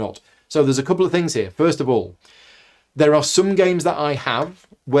sleeve or not? So there's a couple of things here. First of all, there are some games that I have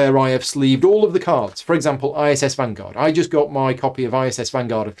where I have sleeved all of the cards. For example, ISS Vanguard. I just got my copy of ISS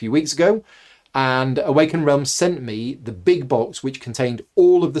Vanguard a few weeks ago, and Awakened Realms sent me the big box which contained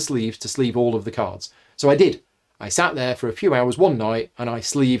all of the sleeves to sleeve all of the cards. So I did. I sat there for a few hours one night and I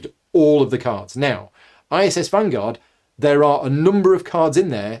sleeved all of the cards. Now, ISS Vanguard, there are a number of cards in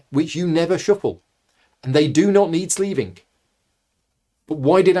there which you never shuffle, and they do not need sleeving. But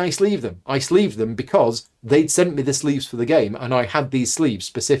why did I sleeve them? I sleeved them because they'd sent me the sleeves for the game, and I had these sleeves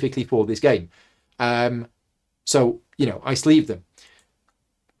specifically for this game. So, I sleeved them.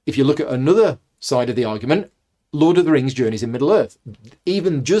 If you look at another side of the argument, Lord of the Rings Journeys in Middle-earth.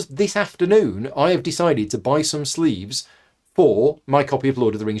 Even just this afternoon, I have decided to buy some sleeves for my copy of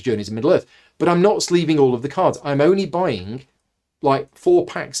Lord of the Rings Journeys in Middle-earth. But I'm not sleeving all of the cards. I'm only buying like 4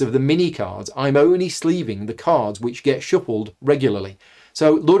 packs of the mini cards. I'm only sleeving the cards which get shuffled regularly.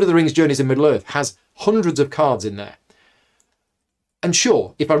 So Lord of the Rings Journeys in Middle-earth has hundreds of cards in there. And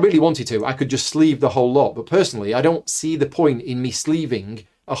sure, if I really wanted to, I could just sleeve the whole lot. But personally, I don't see the point in me sleeving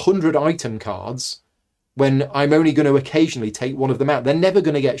 100 item cards when I'm only going to occasionally take one of them out. They're never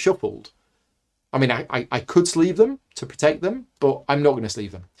going to get shuffled. I mean, I could sleeve them to protect them, but I'm not going to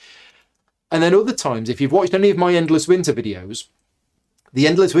sleeve them. And then other times, if you've watched any of my Endless Winter videos, the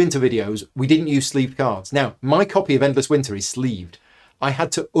Endless Winter videos, we didn't use sleeved cards. Now, my copy of Endless Winter is sleeved. I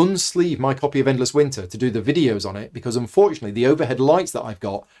had to unsleeve my copy of Endless Winter to do the videos on it because unfortunately the overhead lights that I've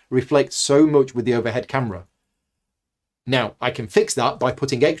got reflect so much with the overhead camera. Now, I can fix that by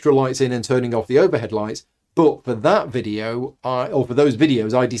putting extra lights in and turning off the overhead lights, but for that video, or for those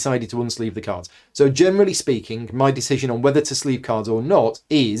videos, I decided to unsleeve the cards. So generally speaking, my decision on whether to sleeve cards or not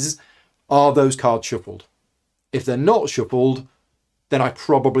is, are those cards shuffled? If they're not shuffled, then I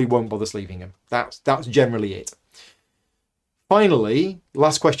probably won't bother sleeving them. That's generally it. Finally,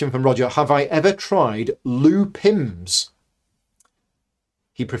 last question from Roger. Have I ever tried Lou Pims?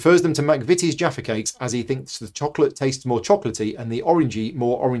 He prefers them to McVitie's Jaffa Cakes as he thinks the chocolate tastes more chocolatey and the orangey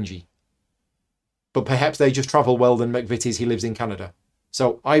more orangey. But perhaps they just travel well than McVitie's. He lives in Canada.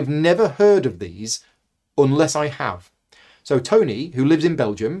 So I've never heard of these unless I have. So Tony, who lives in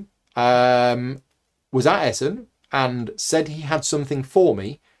Belgium, was at Essen and said he had something for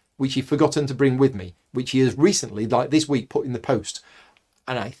me, which he'd forgotten to bring with me, which he has recently, like this week, put in the post.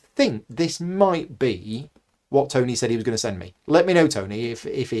 And I think this might be what Tony said he was going to send me. Let me know, Tony, if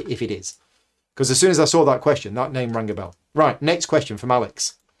it is. Because as soon as I saw that question, that name rang a bell. Right, next question from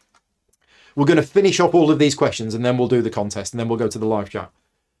Alex. We're going to finish up all of these questions and then we'll do the contest and then we'll go to the live chat.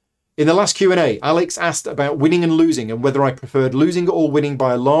 In the last Q&A, Alex asked about winning and losing and whether I preferred losing or winning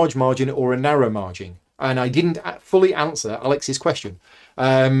by a large margin or a narrow margin. And I didn't fully answer Alex's question.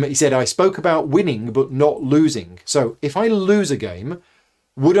 He said, I spoke about winning but not losing. So if I lose a game,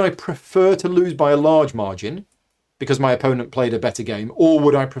 would I prefer to lose by a large margin because my opponent played a better game, or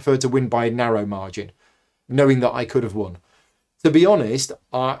would I prefer to win by a narrow margin, knowing that I could have won? To be honest,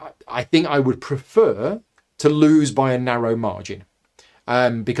 I think I would prefer to lose by a narrow margin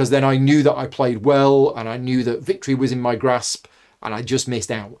because then I knew that I played well and I knew that victory was in my grasp and I just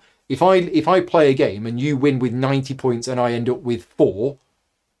missed out. If I play a game and you win with 90 points and I end up with 4,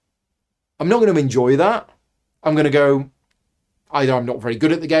 I'm not going to enjoy that. I'm going to go, either I'm not very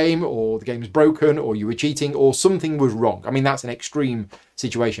good at the game, or the game's broken, or you were cheating, or something was wrong. I mean, that's an extreme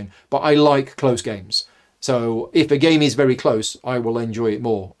situation, but I like close games. So if a game is very close, I will enjoy it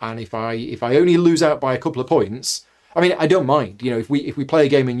more. And if I only lose out by a couple of points, I mean, I don't mind. You know, if we play a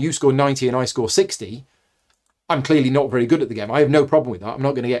game and you score 90 and I score 60, I'm clearly not very good at the game. I have no problem with that. I'm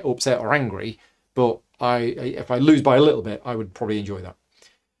not going to get upset or angry, but if I lose by a little bit, I would probably enjoy that.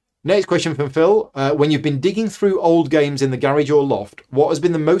 Next question from Phil. When you've been digging through old games in the garage or loft, what has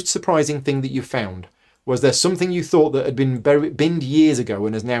been the most surprising thing that you've found? Was there something you thought that had been binned years ago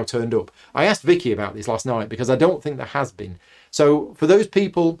and has now turned up? I asked Vicky about this last night because I don't think there has been. So for those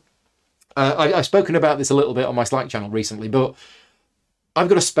people, I've spoken about this a little bit on my Slack channel recently, but I've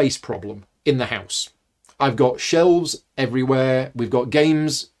got a space problem in the house. I've got shelves everywhere. We've got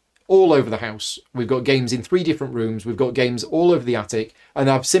games all over the house. We've got games in 3 different rooms. We've got games all over the attic, and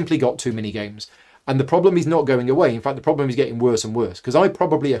I've simply got too many games. And the problem is not going away. In fact, the problem is getting worse and worse because I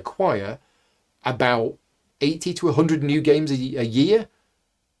probably acquire about 80 to 100 new games a year,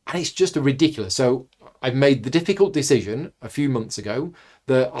 and it's just ridiculous. So I've made the difficult decision a few months ago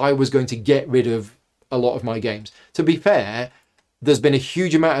that I was going to get rid of a lot of my games. To be fair, there's been a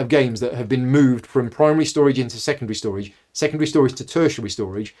huge amount of games that have been moved from primary storage into secondary storage to tertiary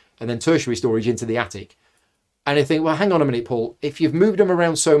storage, and then tertiary storage into the attic. And I think, well, hang on a minute, Paul, if you've moved them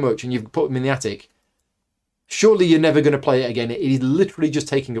around so much and you've put them in the attic, surely you're never going to play it again. It is literally just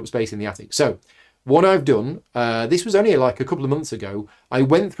taking up space in the attic. So what I've done, this was only like a couple of months ago, I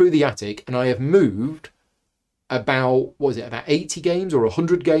went through the attic and I have moved about 80 games or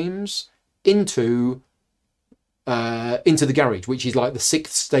 100 games into the garage, which is like the 6th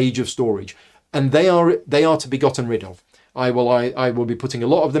stage of storage. And they are to be gotten rid of. I will be putting a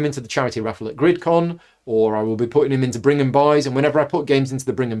lot of them into the charity raffle at GridCon, or I will be putting them into Bring and Buys. And whenever I put games into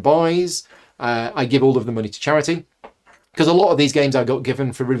the Bring and Buys, I give all of the money to charity. Because a lot of these games I got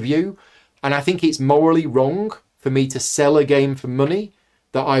given for review. And I think it's morally wrong for me to sell a game for money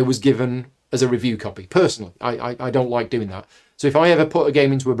that I was given as a review copy. Personally, I don't like doing that. So if I ever put a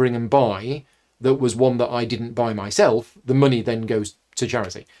game into a Bring and Buy that was one that I didn't buy myself, the money then goes to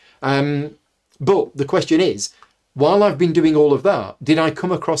charity. But the question is, while I've been doing all of that, did I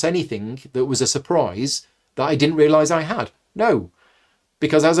come across anything that was a surprise that I didn't realise I had? No.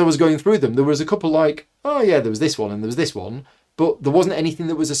 Because as I was going through them, there was a couple like, oh yeah, there was this one and there was this one, but there wasn't anything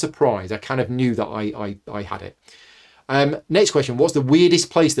that was a surprise. I kind of knew that I had it. Next question, what's the weirdest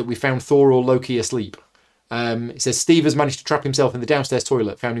place that we found Thor or Loki asleep? It says, Steve has managed to trap himself in the downstairs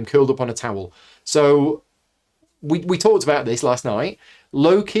toilet, found him curled up on a towel. So we talked about this last night.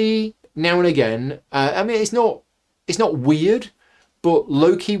 Loki, now and again, I mean, it's not weird, but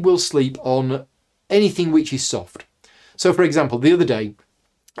Loki will sleep on anything which is soft. So for example, the other day,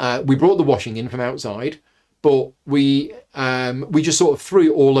 we brought the washing in from outside, but we just sort of threw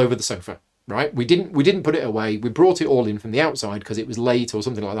it all over the sofa, right? We didn't put it away. We brought it all in from the outside because it was late or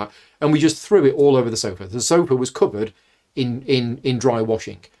something like that, and we just threw it all over the sofa. The sofa was covered in dry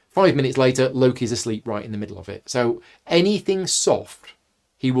washing. 5 minutes later, Loki's asleep right in the middle of it. So anything soft,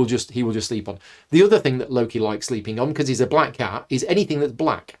 he will just sleep on. The other thing that Loki likes sleeping on, because he's a black cat, is anything that's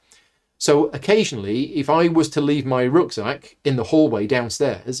black. So occasionally, if I was to leave my rucksack in the hallway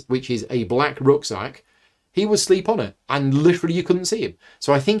downstairs, which is a black rucksack, he would sleep on it, and literally you couldn't see him.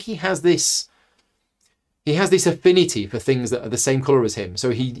 So I think he has this affinity for things that are the same colour as him.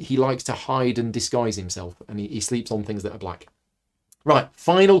 So he likes to hide and disguise himself, and he sleeps on things that are black. Right,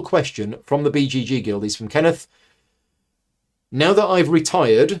 final question from the BGG Guild is from Kenneth. Now that I've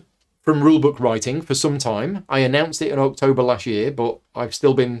retired from rulebook writing for some time, I announced it in October last year, but I've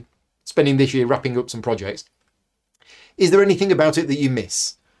still been spending this year wrapping up some projects. Is there anything about it that you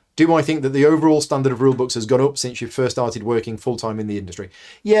miss? Do I think that the overall standard of rulebooks has gone up since you first started working full-time in the industry?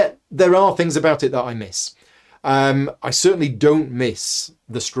 Yeah, there are things about it that I miss. I certainly don't miss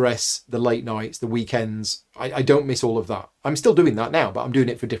the stress, the late nights, the weekends. I don't miss all of that. I'm still doing that now, but I'm doing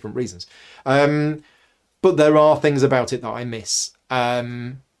it for different reasons. But there are things about it that I miss.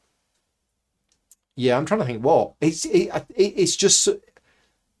 Yeah, I'm trying to think what. It's just...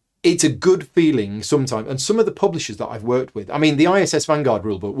 It's a good feeling sometimes. And some of the publishers that I've worked with, I mean, the ISS Vanguard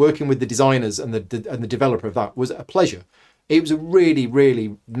rulebook, working with the designers and the developer of that was a pleasure. It was a really,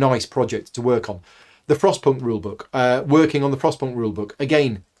 really nice project to work on. The Frostpunk rulebook, working on the Frostpunk rulebook,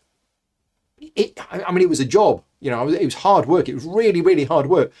 again, it was a job. You know, it was hard work. It was really, really hard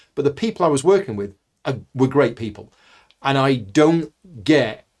work. But the people I was working with were great people. And I don't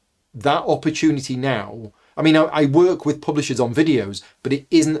get that opportunity now. I mean, I work with publishers on videos, but it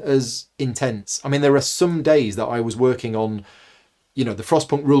isn't as intense. I mean, there are some days that I was working on, you know, the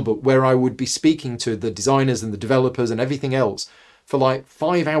Frostpunk rulebook where I would be speaking to the designers and the developers and everything else for like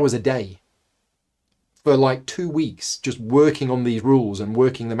 5 hours a day for like 2 weeks, just working on these rules and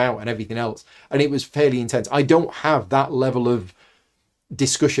working them out and everything else. And it was fairly intense. I don't have that level of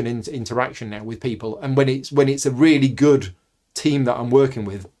discussion and interaction now with people. And when it's a really good team that I'm working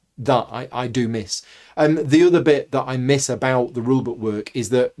with, that I do miss. The other bit that I miss about the rulebook work is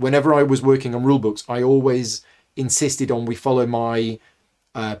that whenever I was working on rulebooks, I always insisted on we follow my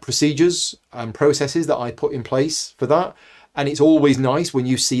procedures and processes that I put in place for that. And it's always nice when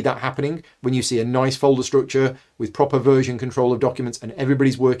you see that happening, when you see a nice folder structure with proper version control of documents and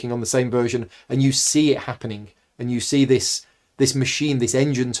everybody's working on the same version and you see it happening and you see this machine, this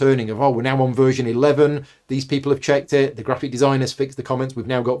engine turning of, oh, we're now on version 11. These people have checked it. The graphic designers fixed the comments. We've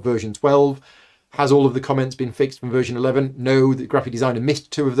now got version 12. Has all of the comments been fixed from version 11? No, the graphic designer missed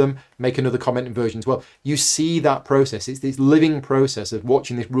 2 of them. Make another comment in version 12. You see that process. It's this living process of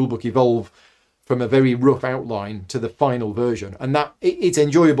watching this rulebook evolve from a very rough outline to the final version. And that it's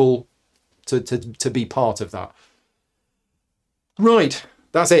enjoyable to be part of that. Right.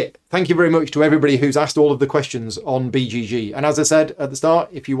 That's it. Thank you very much to everybody who's asked all of the questions on BGG. And as I said at the start,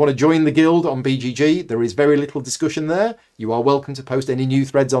 if you want to join the guild on BGG, there is very little discussion there. You are welcome to post any new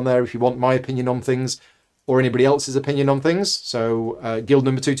threads on there if you want my opinion on things or anybody else's opinion on things. So guild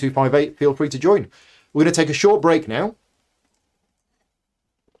number 2258, feel free to join. We're going to take a short break now.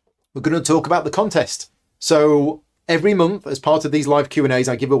 We're going to talk about the contest. So every month, as part of these live Q&As,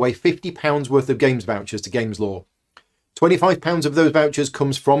 I give away £50 worth of games vouchers to Games Law. £25 of those vouchers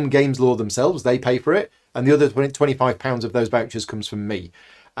comes from Games Law themselves. They pay for it. And the other £25 of those vouchers comes from me.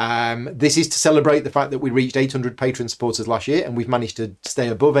 This is to celebrate the fact that we reached 800 Patreon supporters last year, and we've managed to stay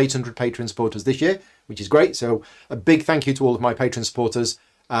above 800 Patreon supporters this year, which is great. So a big thank you to all of my Patreon supporters.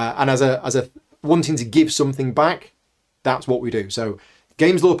 And as a wanting to give something back, that's what we do. So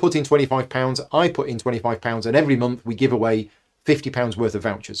Games Law put in £25, I put in £25, and every month we give away £50 worth of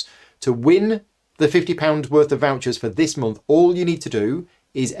vouchers. To win the £50 worth of vouchers for this month, all you need to do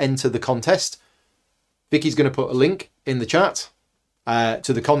is enter the contest. Vicky's going to put a link in the chat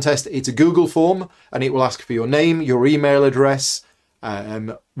to the contest. It's a Google form and it will ask for your name, your email address,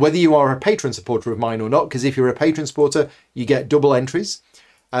 whether you are a patron supporter of mine or not, because if you're a patron supporter, you get double entries,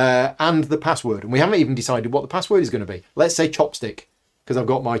 and the password. And we haven't even decided what the password is going to be. Let's say Chopstick, because I've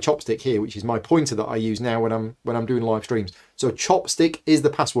got my Chopstick here, which is my pointer that I use now when I'm doing live streams. So Chopstick is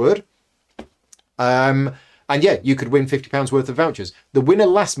the password. And yeah, you could win £50 worth of vouchers. The winner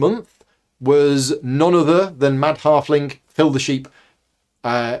last month was none other than Mad Halfling, Phil the Sheep.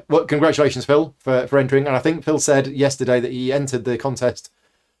 Well, congratulations, Phil, for entering. And I think Phil said yesterday that he entered the contest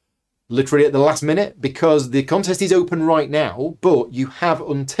literally at the last minute, because the contest is open right now, but you have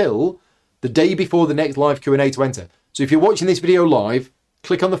until the day before the next live Q&A to enter. So if you're watching this video live,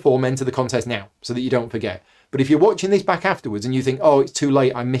 click on the form, enter the contest now so that you don't forget. But if you're watching this back afterwards and you think, oh, it's too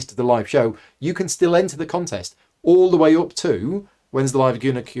late, I missed the live show, you can still enter the contest all the way up to when's the live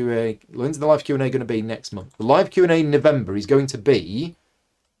Q&A going to be next month? The live Q&A in November is going to be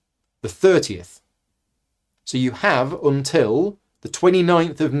the 30th. So you have until the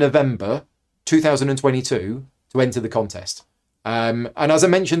 29th of November 2022 to enter the contest. And as I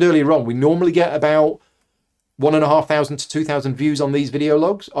mentioned earlier on, we normally get about 1,500 to 2,000 views on these video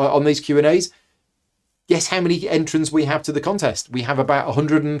logs, on these Q&As. Guess how many entrants we have to the contest? We have about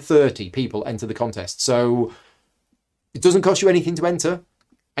 130 people enter the contest. So it doesn't cost you anything to enter,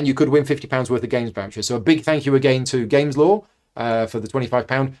 and you could win £50 worth of games voucher. So a big thank you again to Games Law for the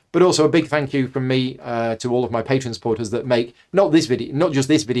 £25, but also a big thank you from me to all of my Patreon supporters that make not just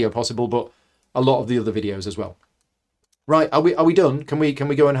this video possible, but a lot of the other videos as well. Right, are we done? Can we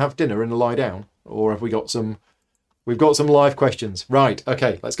go and have dinner and lie down, or have we got some We've got some live questions. Right,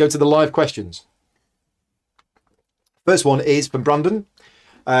 okay, let's go to the live questions. First one is from Brandon.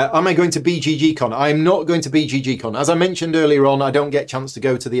 Am I going to BGGCon? I'm not going to BGGCon. As I mentioned earlier on, I don't get a chance to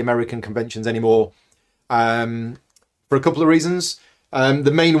go to the American conventions anymore for a couple of reasons.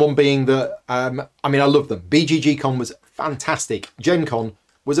 The main one being that, I love them. BGGCon was fantastic. Gen Con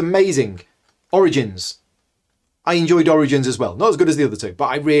was amazing. Origins. I enjoyed Origins as well. Not as good as the other two, but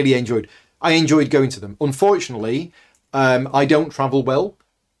I really enjoyed going to them. Unfortunately, I don't travel well,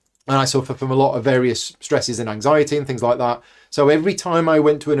 and I suffer from a lot of various stresses and anxiety and things like that. So every time I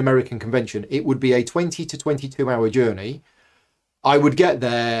went to an American convention, it would be a 20 to 22 hour journey. I would get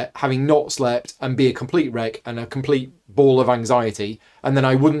there having not slept and be a complete wreck and a complete ball of anxiety. And then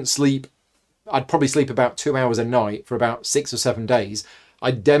I wouldn't sleep. I'd probably sleep about 2 hours a night for about 6 or 7 days.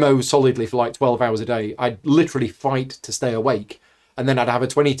 I'd demo solidly for like 12 hours a day. I'd literally fight to stay awake. And then I'd have a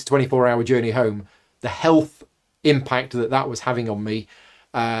 20 to 24 hour journey home. The health impact that was having on me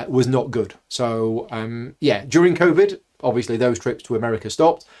was not good. So during COVID, obviously those trips to America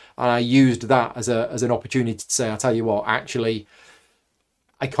stopped, and I used that as an opportunity to say, I tell you what, actually,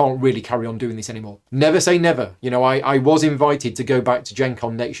 I can't really carry on doing this anymore. Never say never. You know, I was invited to go back to Gen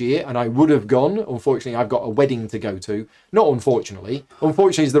Con next year, and I would have gone. Unfortunately, I've got a wedding to go to. Not unfortunately.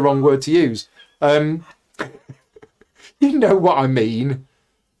 Unfortunately is the wrong word to use. You know what I mean.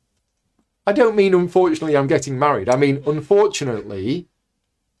 I don't mean unfortunately I'm getting married. I mean, unfortunately,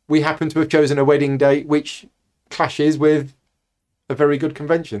 we happen to have chosen a wedding date which clashes with a very good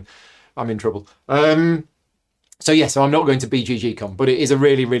convention. I'm in trouble. So I'm not going to BGGCon, but it is a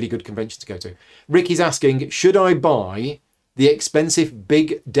really, really good convention to go to. Ricky's asking, should I buy the expensive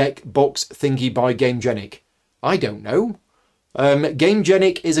big deck box thingy by Gamegenic? I don't know.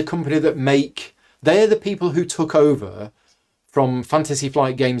 Gamegenic is a company that they're the people who took over from Fantasy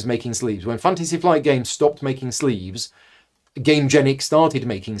Flight Games making sleeves. When Fantasy Flight Games stopped making sleeves, Gamegenic started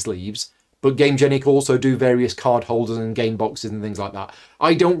making sleeves, but Gamegenic also do various card holders and game boxes and things like that.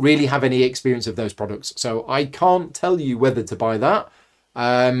 I don't really have any experience of those products, so I can't tell you whether to buy that.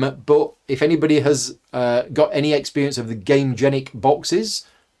 But if anybody has got any experience of the Gamegenic boxes,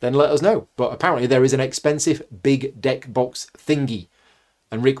 then let us know. But apparently there is an expensive big deck box thingy,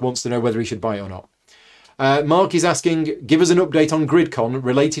 and Rick wants to know whether he should buy it or not. Mark is asking, give us an update on GridCon,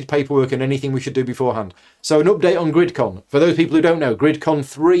 related paperwork and anything we should do beforehand. So an update on GridCon. For those people who don't know, GridCon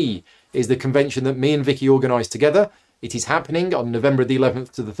 3 is the convention that me and Vicky organised together. It is happening on November the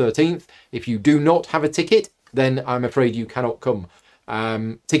 11th to the 13th. If you do not have a ticket, then I'm afraid you cannot come.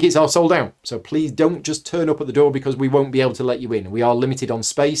 Tickets are sold out, so please don't just turn up at the door because we won't be able to let you in. We are limited on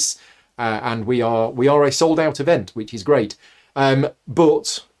space, and we are a sold out event, which is great.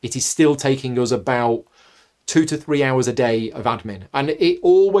 But it is still taking us about 2 to 3 hours a day of admin. And it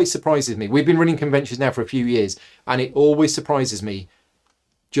always surprises me. We've been running conventions now for a few years, and it always surprises me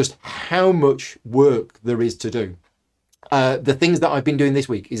just how much work there is to do. The things that I've been doing this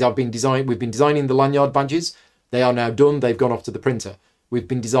week is we've been designing the lanyard badges. They are now done. They've gone off to the printer. We've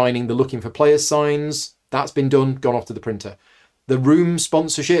been designing the looking for players signs. That's been done, gone off to the printer. The room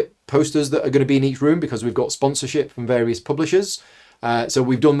sponsorship posters that are going to be in each room, because we've got sponsorship from various publishers. So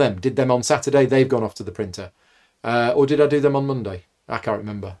we've done them. Did them on Saturday. They've gone off to the printer. Or did I do them on Monday? I can't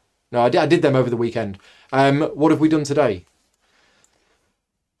remember. No, I did them over the weekend. What have we done today?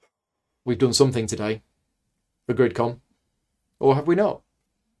 We've done something today for GridCon. Or have we not?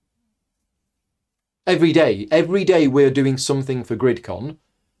 Every day we're doing something for GridCon.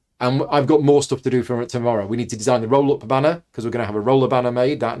 And I've got more stuff to do for tomorrow. We need to design the roll-up banner, because we're going to have a roller banner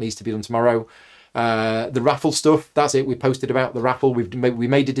made. That needs to be done tomorrow. The raffle stuff, that's it. We posted about the raffle. We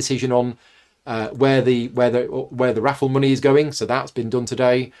made a decision on where the raffle money is going. So that's been done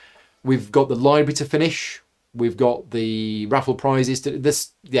today. We've got the library to finish. We've got the raffle prizes.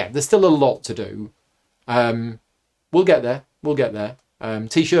 There's still a lot to do. We'll get there.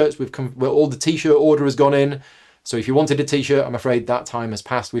 T-shirts, all the T-shirt order has gone in. So if you wanted a T-shirt, I'm afraid that time has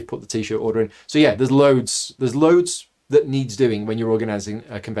passed. We've put the T-shirt order in. So yeah, there's loads that needs doing when you're organising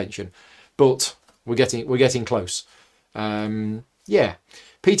a convention, but we're getting close. Peter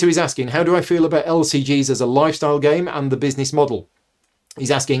is asking, how do I feel about LCGs as a lifestyle game and the business model?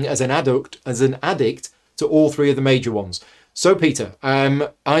 He's asking as an addict to all three of the major ones. So Peter,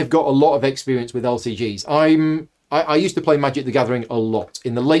 I've got a lot of experience with LCGs. I used to play Magic the Gathering a lot.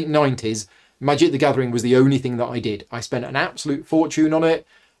 In the late 90s, Magic the Gathering was the only thing that I did. I spent an absolute fortune on it.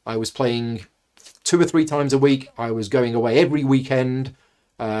 I was playing 2 or 3 times a week. I was going away every weekend.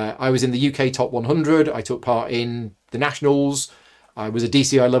 I was in the UK Top 100. I took part in the Nationals. I was a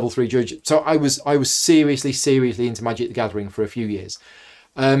DCI level 3 judge. So I was seriously into Magic the Gathering for a few years.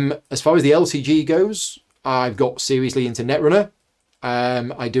 As far as the LCG goes, I've got seriously into Netrunner.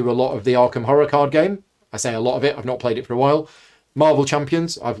 I do a lot of the Arkham Horror card game. I say a lot of it. I've not played it for a while. Marvel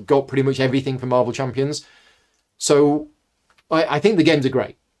Champions. I've got pretty much everything for Marvel Champions. So I think the games are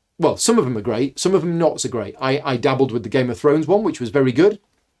great. Well, some of them are great. Some of them not so great. I dabbled with the Game of Thrones one, which was very good.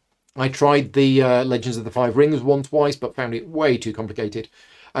 I tried the Legends of the Five Rings one twice, but found it way too complicated.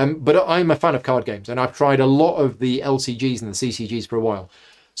 But I'm a fan of card games, and I've tried a lot of the LCGs and the CCGs for a while.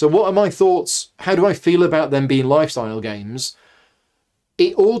 So what are my thoughts? How do I feel about them being lifestyle games?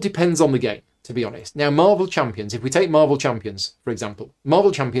 It all depends on the game, to be honest. Now, Marvel Champions, if we take Marvel Champions, for example,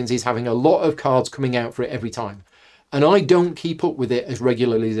 Marvel Champions is having a lot of cards coming out for it every time. And I don't keep up with it as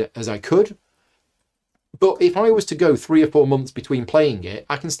regularly as I could. But if I was to go 3 or 4 months between playing it,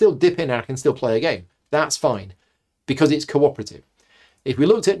 I can still dip in and I can still play a game. That's fine, because it's cooperative. If we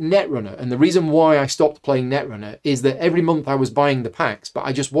looked at Netrunner, and the reason why I stopped playing Netrunner is that every month I was buying the packs, but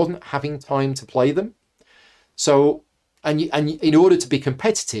I just wasn't having time to play them. So, and in order to be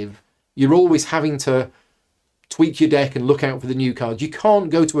competitive, you're always having to tweak your deck and look out for the new cards. You can't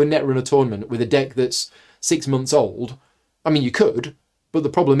go to a Netrunner tournament with a deck that's 6 months old. I mean, you could, but the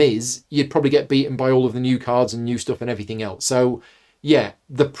problem is you'd probably get beaten by all of the new cards and new stuff and everything else. So yeah,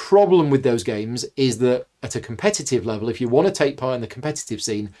 the problem with those games is that at a competitive level, if you want to take part in the competitive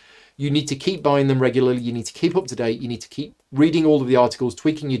scene, you need to keep buying them regularly. You need to keep up to date. You need to keep reading all of the articles,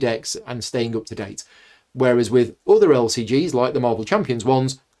 tweaking your decks and staying up to date. Whereas with other LCGs, like the Marvel Champions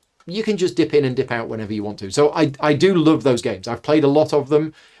ones, you can just dip in and dip out whenever you want to. So I do love those games. I've played a lot of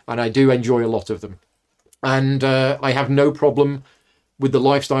them and I do enjoy a lot of them. And I have no problem with the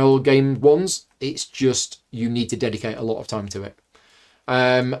lifestyle game ones. It's just you need to dedicate a lot of time to it.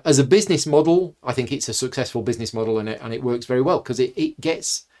 As a business model, I think it's a successful business model, and it works very well because it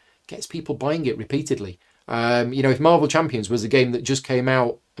gets people buying it repeatedly. If Marvel Champions was a game that just came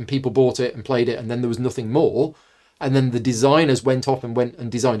out and people bought it and played it and then there was nothing more, and then the designers went off and went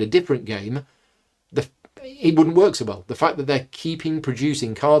and designed a different game, it wouldn't work so well. The fact that they're keeping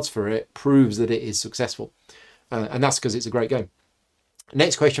producing cards for it proves that it is successful. And that's because it's a great game.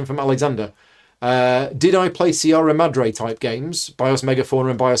 Next question from Alexander. Did I play Sierra Madre type games, BIOS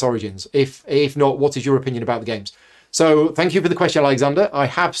Megafauna and BIOS Origins? If not, what is your opinion about the games? So thank you for the question, Alexander. I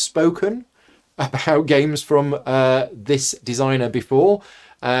have spoken about games from this designer before.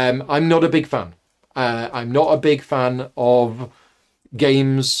 I'm not a big fan. I'm not a big fan of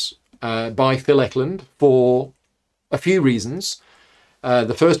games by Phil Eklund for a few reasons.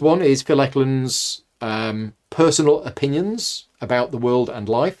 The first one is Phil Eklund's personal opinions about the world and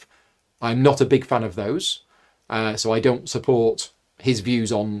life. I'm not a big fan of those, so I don't support his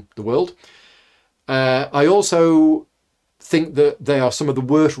views on the world. I also think that they are some of the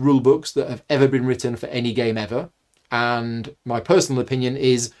worst rule books that have ever been written for any game ever. And my personal opinion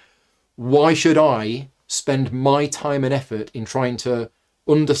is, why should I spend my time and effort in trying to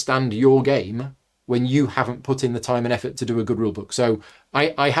understand your game when you haven't put in the time and effort to do a good rule book? So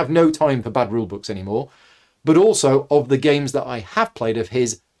I have no time for bad rule books anymore. But also, of the games that I have played of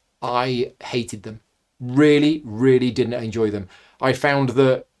his, I hated them. Really, really didn't enjoy them. I found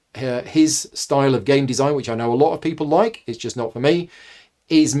that his style of game design, which I know a lot of people like, it's just not for me,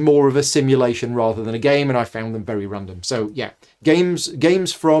 is more of a simulation rather than a game, and I found them very random. So yeah,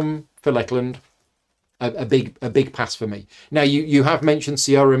 games from Phil Eklund, a big pass for me. Now you have mentioned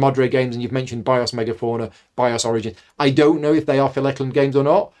Sierra Madre games and you've mentioned BIOS Megafauna, BIOS Origin. I don't know if they are Phil Eklund games or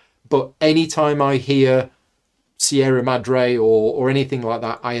not, but anytime I hear Sierra Madre or anything like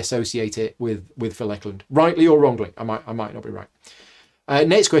that, I associate it with Phil Eklund, rightly or wrongly. I might not be right.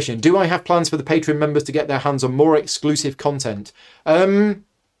 Next question: do I have plans for the Patreon members to get their hands on more exclusive content? I mean,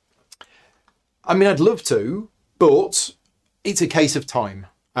 I'd love to, but it's a case of time.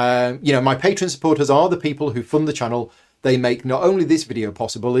 My Patreon supporters are the people who fund the channel. They make not only this video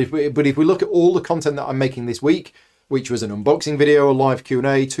possible, but if we look at all the content that I'm making this week, which was an unboxing video, a live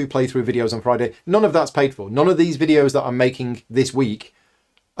Q&A, 2 playthrough videos on Friday, none of that's paid for. None of these videos that I'm making this week,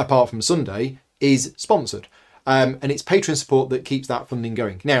 apart from Sunday, is sponsored. And it's Patreon support that keeps that funding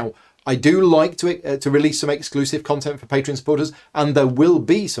going. Now, I do like to release some exclusive content for Patreon supporters, and there will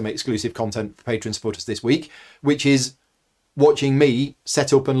be some exclusive content for Patreon supporters this week, which is watching me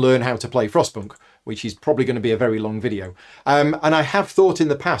set up and learn how to play Frostpunk, which is probably going to be a very long video. And I have thought in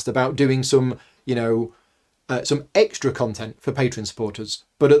the past about doing some extra content for Patreon supporters.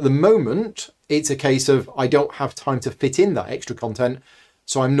 But at the moment, it's a case of I don't have time to fit in that extra content,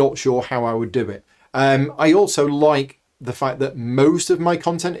 so I'm not sure how I would do it. I also like the fact that most of my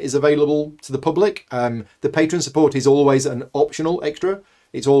content is available to the public. The Patreon support is always an optional extra.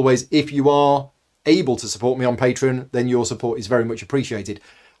 It's always, if you are able to support me on Patreon, then your support is very much appreciated.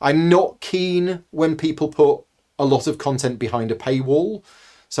 I'm not keen when people put a lot of content behind a paywall.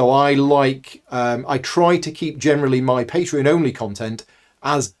 So I try to keep generally my Patreon only content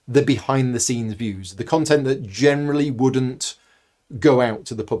as the behind the scenes views, the content that generally wouldn't go out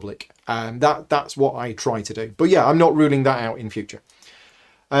to the public. That's what I try to do. But yeah, I'm not ruling that out in future.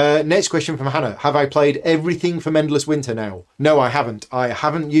 Next question from Hannah. Have I played everything from Endless Winter now? No, I haven't. I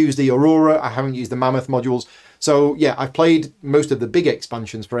haven't used the Aurora. I haven't used the Mammoth modules. So yeah, I've played most of the big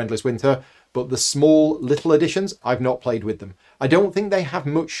expansions for Endless Winter, but the small little editions, I've not played with them. I don't think they have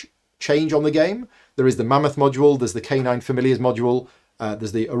much change on the game. There is the Mammoth module, there's the Canine Familiars module,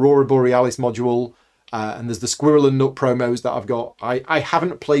 there's the Aurora Borealis module, and there's the Squirrel and Nut promos that I've got. I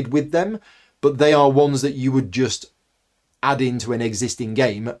haven't played with them, but they are ones that you would just add into an existing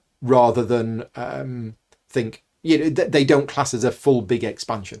game rather than think, they don't class as a full big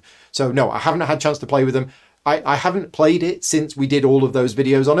expansion. So no, I haven't had a chance to play with them. I haven't played it since we did all of those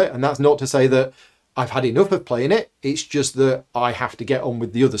videos on it, and that's not to say that I've had enough of playing it. It's just that I have to get on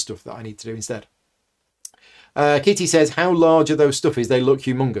with the other stuff that I need to do instead. Kitty says, how large are those stuffies? They look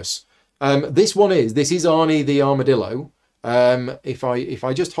humongous. This is Arnie the armadillo. If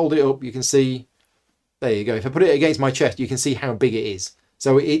I just hold it up, you can see, there you go. If I put it against my chest, you can see how big it is.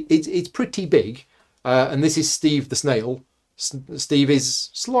 So it's pretty big. And this is Steve the snail. Steve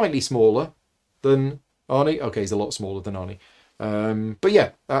is slightly smaller than Arnie. Okay, he's a lot smaller than Arnie. But yeah,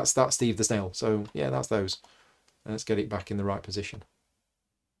 that's Steve the snail. So yeah, that's those. Let's get it back in the right position.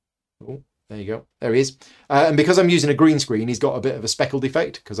 Oh, there you go. There he is. And because I'm using a green screen, he's got a bit of a speckled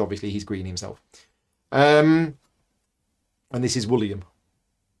effect because obviously he's green himself. And this is William,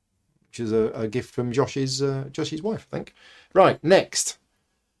 which is a gift from Josh's wife, I think. Right, next.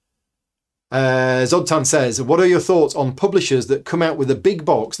 Zodtan says, what are your thoughts on publishers that come out with a big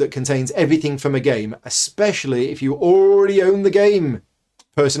box that contains everything from a game, especially if you already own the game?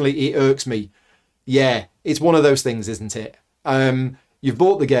 Personally, it irks me. Yeah, it's one of those things, isn't it? You've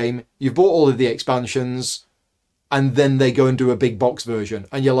bought the game, you've bought all of the expansions, and then they go and do a big box version.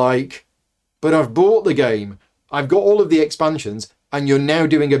 And you're like, but I've bought the game, I've got all of the expansions, and you're now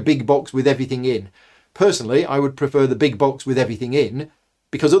doing a big box with everything in. Personally, I would prefer the big box with everything in,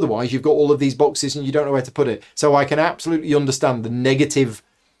 because otherwise you've got all of these boxes and you don't know where to put it. So I can absolutely understand the negative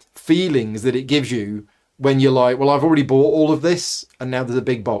feelings that it gives you when you're like, well, I've already bought all of this and now there's a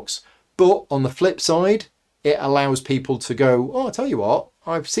big box. But on the flip side, it allows people to go, oh, I'll tell you what,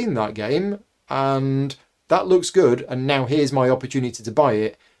 I've seen that game and that looks good. And now here's my opportunity to buy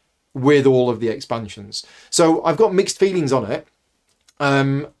it with all of the expansions. So I've got mixed feelings on it.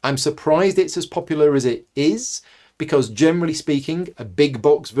 I'm surprised it's as popular as it is, because generally speaking, a big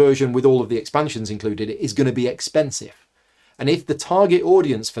box version with all of the expansions included is going to be expensive. And if the target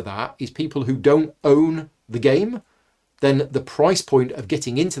audience for that is people who don't own the game, then the price point of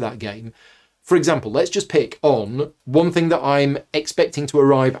getting into that game, for example, let's just pick on one thing that I'm expecting to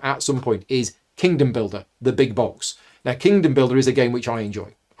arrive at some point is Kingdom Builder, the big box. Now, Kingdom Builder is a game which I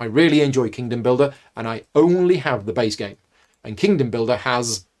enjoy. I really enjoy Kingdom Builder, and I only have the base game. And Kingdom Builder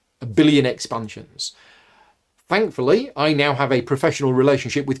has 1 billion expansions. Thankfully, I now have a professional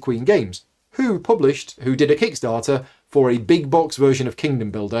relationship with Queen Games, who did a Kickstarter for a big box version of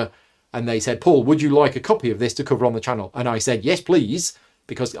Kingdom Builder. And they said, Paul, would you like a copy of this to cover on the channel? And I said, yes, please,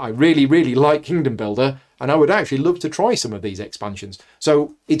 because I really, really like Kingdom Builder. And I would actually love to try some of these expansions.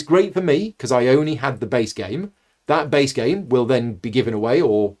 So it's great for me because I only had the base game. That base game will then be given away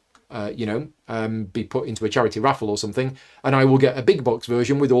or, be put into a charity raffle or something. And I will get a big box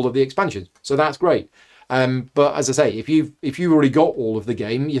version with all of the expansions. So that's great. But as I say, if you've already got all of the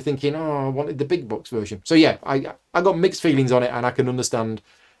game, you're thinking, oh, I wanted the big box version. So yeah, I got mixed feelings on it, and I can understand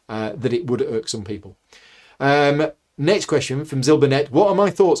that it would irk some people. Next question from Zilbernet. What are my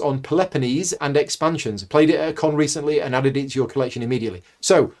thoughts on Peloponnese and expansions? Played it at a con recently and added it to your collection immediately.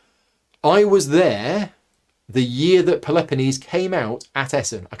 So I was there the year that Peloponnese came out at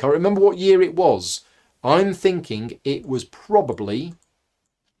Essen. I can't remember what year it was. I'm thinking it was probably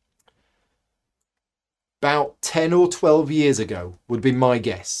about 10 or 12 years ago would be my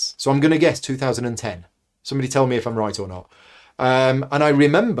guess. So I'm going to guess 2010. Somebody tell me if I'm right or not. And I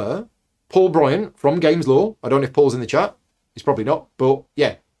remember Paul Bryant from Games Law. I don't know if Paul's in the chat. He's probably not. But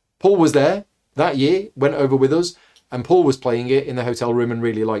yeah, Paul was there that year, went over with us. And Paul was playing it in the hotel room and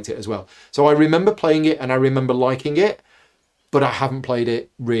really liked it as well. So I remember playing it and I remember liking it. But I haven't played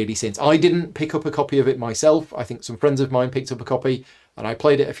it really since. I didn't pick up a copy of it myself. I think some friends of mine picked up a copy. And I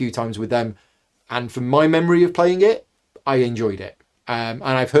played it a few times with them. And from my memory of playing it, I enjoyed it. And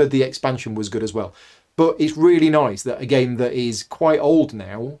I've heard the expansion was good as well. But it's really nice that a game that is quite old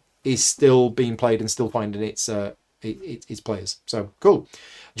now is still being played and still finding its it's players. So cool.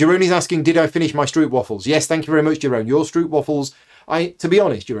 Jerone's asking, did I finish my Stroop waffles? Yes, thank you very much, Jerone. Your Stroop waffles, to be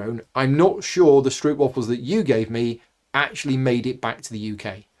honest, Jerone, I'm not sure the Stroop waffles that you gave me actually made it back to the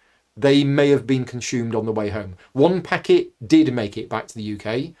UK. They may have been consumed on the way home. One packet did make it back to the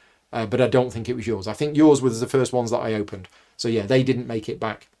UK, but I don't think it was yours. I think yours was the first ones that I opened. So yeah, they didn't make it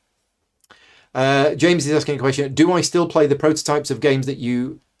back. James is asking a question. Do I still play the prototypes of games that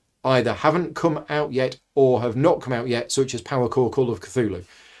you either haven't come out yet or have not come out yet, such as Power Core, Call of Cthulhu?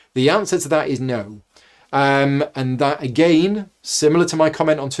 The answer to that is no. And that, again, similar to my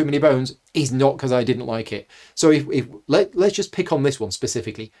comment on Too Many Bones, is not because I didn't like it. So let's just pick on this one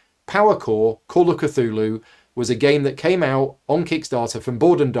specifically. Power Core, Call of Cthulhu, was a game that came out on Kickstarter from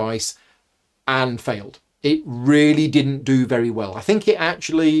Board and Dice and failed. It really didn't do very well. I think it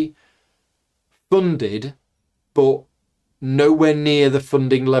actually funded, but nowhere near the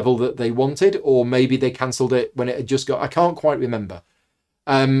funding level that they wanted, or maybe they cancelled it when it had just got... I can't quite remember.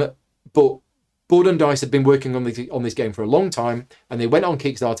 But Board and Dice had been working on this game for a long time, and they went on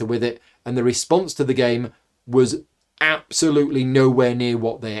Kickstarter with it, and the response to the game was absolutely nowhere near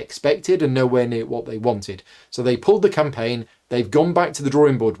what they expected and nowhere near what they wanted. So they pulled the campaign, they've gone back to the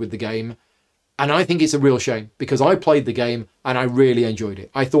drawing board with the game, and I think it's a real shame because I played the game and I really enjoyed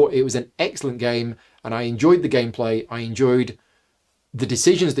it. I thought it was an excellent game and I enjoyed the gameplay. I enjoyed the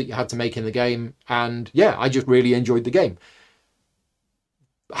decisions that you had to make in the game, and yeah, I just really enjoyed the game.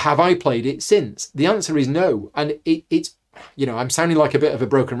 Have I played it since? The answer is no. And it's, you know, I'm sounding like a bit of a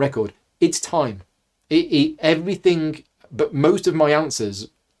broken record. It's time. Everything, but most of my answers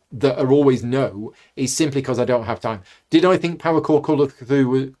that are always no is simply because I don't have time. Did I think Power Core Call of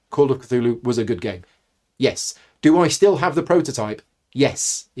Cthulhu was a good game? Yes. Do I still have the prototype?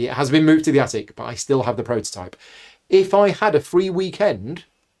 Yes. It has been moved to the attic, but I still have the prototype. If I had a free weekend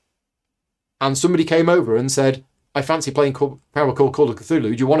and somebody came over and said, I fancy playing Power Core Call of Cthulhu,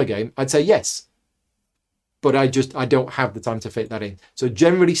 do you want a game? I'd say yes. But I don't have the time to fit that in. So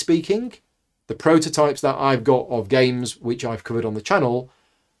generally speaking, the prototypes that I've got of games which I've covered on the channel,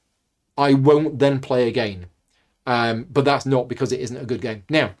 I won't then play again. But that's not because it isn't a good game.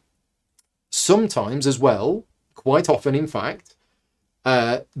 Now, sometimes as well, quite often in fact,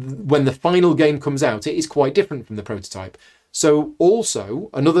 when the final game comes out, it is quite different from the prototype. So also,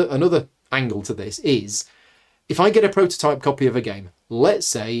 another angle to this is, if I get a prototype copy of a game, let's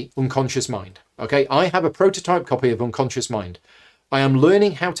say Unconscious Mind, okay? I have a prototype copy of Unconscious Mind. I am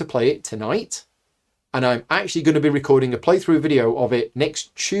learning how to play it tonight, and I'm actually going to be recording a playthrough video of it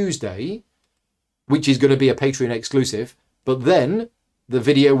next Tuesday, which is going to be a Patreon exclusive, but then the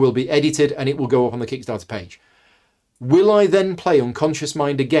video will be edited and it will go up on the Kickstarter page. Will I then play Unconscious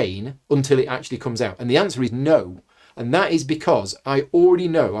Mind again until it actually comes out? And the answer is no. And that is because I already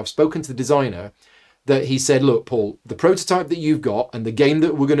know, I've spoken to the designer, that he said, look, Paul, the prototype that you've got and the game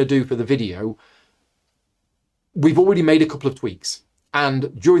that we're going to do for the video, we've already made a couple of tweaks.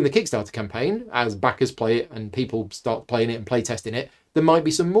 And during the Kickstarter campaign, as backers play it and people start playing it and play testing it, there might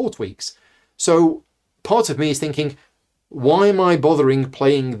be some more tweaks. So part of me is thinking, why am I bothering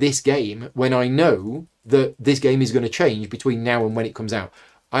playing this game when I know that this game is going to change between now and when it comes out?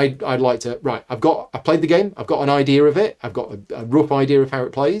 I'd like to, right, I played the game, I've got an idea of it, I've got a rough idea of how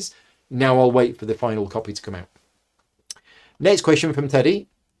it plays. Now I'll wait for the final copy to come out. Next question from Teddy.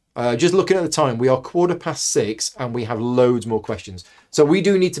 Just looking at the time, we are 6:15 and we have loads more questions. So we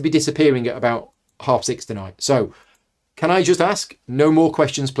do need to be disappearing at about 6:30 tonight. So can I just ask, no more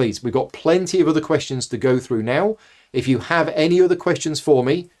questions, please? We've got plenty of other questions to go through now. If you have any other questions for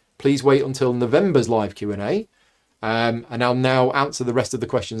me, please wait until November's live Q&A. And I'll now answer the rest of the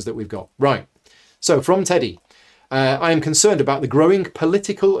questions that we've got. Right. So from Teddy. I am concerned about the growing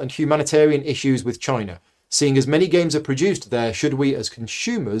political and humanitarian issues with China. Seeing as many games are produced there, should we as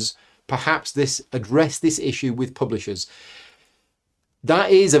consumers perhaps address this issue with publishers?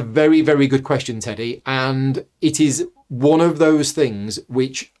 That is a very, very good question, Teddy. And it is one of those things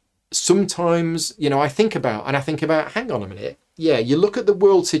which sometimes, you know, I think about, hang on a minute. Yeah, you look at the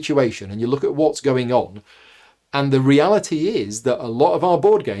world situation and you look at what's going on. And the reality is that a lot of our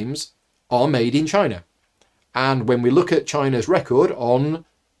board games are made in China. And when we look at China's record on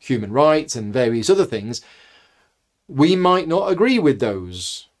human rights and various other things, we might not agree with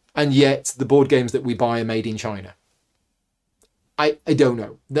those. And yet the board games that we buy are made in China. I don't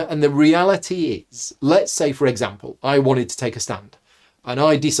know. And the reality is, let's say, for example, I wanted to take a stand and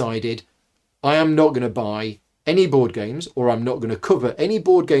I decided I am not going to buy any board games, or I'm not going to cover any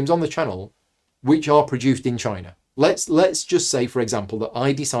board games on the channel which are produced in China. Let's just say, for example, that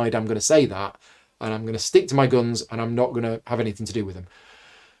I decide I'm going to say that, and I'm going to stick to my guns and I'm not going to have anything to do with them.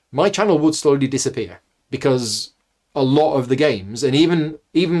 My channel would slowly disappear because a lot of the games, and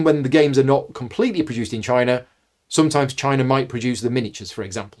even when the games are not completely produced in China, sometimes China might produce the miniatures, for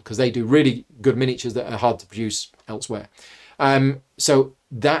example, because they do really good miniatures that are hard to produce elsewhere. So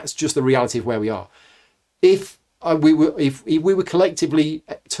that's just the reality of where we are. If we were collectively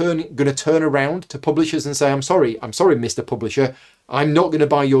going to turn around to publishers and say, I'm sorry, Mr. Publisher, I'm not going to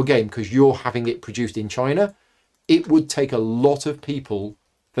buy your game because you're having it produced in China, it would take a lot of people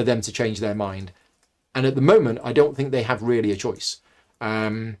for them to change their mind. And at the moment, I don't think they have really a choice.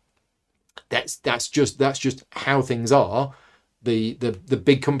 That's just how things are. The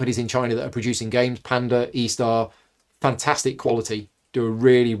big companies in China that are producing games, Panda, eStar, fantastic quality, do a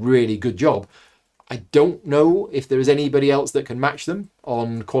really, really good job. I don't know if there is anybody else that can match them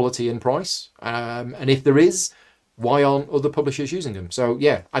on quality and price. And if there is, why aren't other publishers using them? So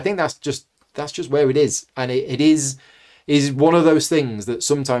yeah, I think that's just where it is. And it is one of those things that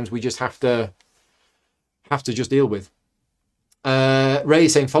sometimes we just have to just deal with. Ray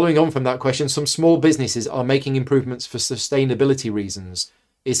is saying, following on from that question, some small businesses are making improvements for sustainability reasons.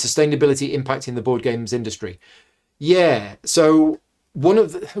 Is sustainability impacting the board games industry? Yeah, so one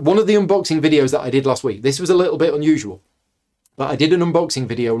of the unboxing videos that I did last week, this was a little bit unusual, but I did an unboxing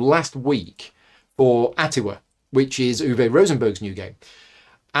video last week for Atiwa, which is Uwe Rosenberg's new game.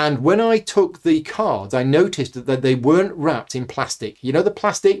 And when I took the cards, I noticed that they weren't wrapped in plastic. You know the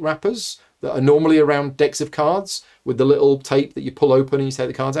plastic wrappers that are normally around decks of cards with the little tape that you pull open and you take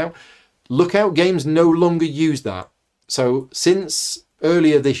the cards out? Lookout Games no longer use that. So since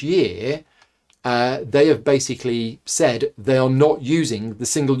earlier this year, they have basically said they are not using the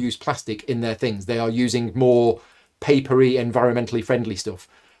single-use plastic in their things. They are using more papery, environmentally friendly stuff.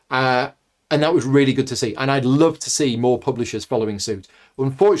 And that was really good to see. And I'd love to see more publishers following suit.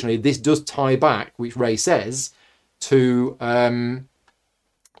 Unfortunately, this does tie back, which Ray says, to the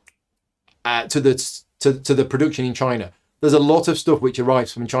production in China. There's a lot of stuff which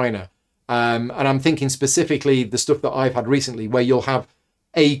arrives from China. And I'm thinking specifically the stuff that I've had recently where you'll have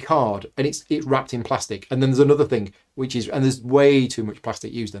a card and it's wrapped in plastic. And then there's another thing, and there's way too much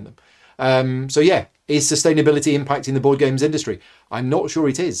plastic used in them. So yeah, is sustainability impacting the board games industry? I'm not sure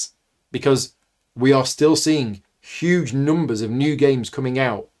it is, because we are still seeing huge numbers of new games coming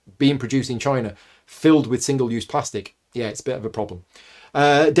out, being produced in China, filled with single-use plastic. Yeah, it's a bit of a problem.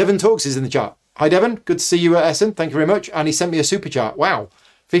 Devon Talks is in the chat. Hi, Devon. Good to see you at Essen. Thank you very much. And he sent me a super chat. Wow.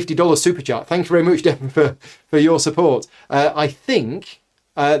 $50 super chat. Thank you very much, Devon, for your support. I think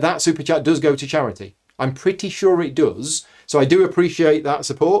that super chat does go to charity. I'm pretty sure it does. So I do appreciate that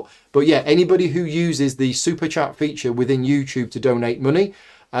support. But yeah, anybody who uses the super chat feature within YouTube to donate money,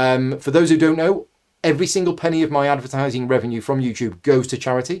 for those who don't know, every single penny of my advertising revenue from YouTube goes to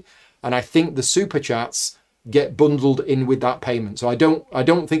charity. And I think the super chats get bundled in with that payment. So I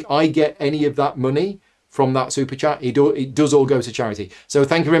don't think I get any of that money from that super chat. It does all go to charity. So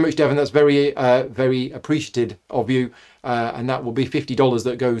thank you very much, Devon. That's very, very appreciated of you. And that will be $50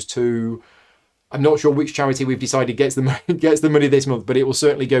 that goes to, I'm not sure which charity we've decided gets the money this month, but it will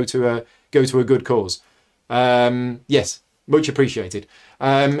certainly go to a good cause. Yes, much appreciated.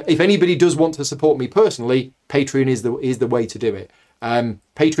 If anybody does want to support me personally, Patreon is the way to do it.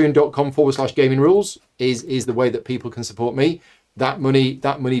 Patreon.com/gaming rules is the way that people can support me. That money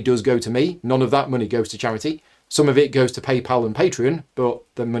does go to me. None of that money goes to charity. Some of it goes to PayPal and Patreon, but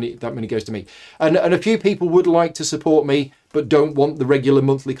that money goes to me. And a few people would like to support me, but don't want the regular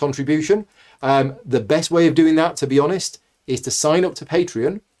monthly contribution. The best way of doing that, to be honest, is to sign up to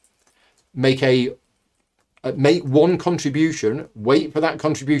Patreon, make one contribution, wait for that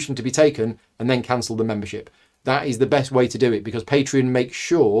contribution to be taken, and then cancel the membership. That is the best way to do it, because Patreon makes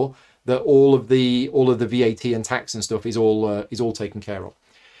sure that all of the VAT and tax and stuff is all taken care of.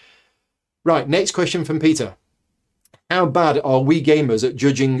 Right, next question from Peter. How bad are we gamers at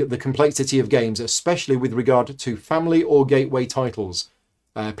judging the complexity of games, especially with regard to family or gateway titles?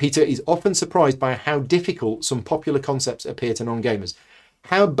 Peter is often surprised by how difficult some popular concepts appear to non-gamers.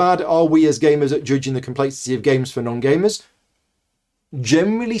 How bad are we as gamers at judging the complexity of games for non-gamers?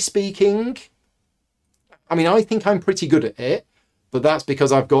 Generally speaking, I mean, I think I'm pretty good at it, but that's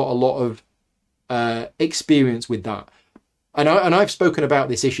because I've got a lot of experience with that. And I've spoken about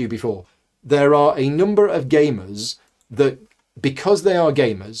this issue before. There are a number of gamers that, because they are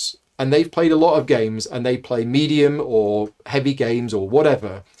gamers and they've played a lot of games and they play medium or heavy games or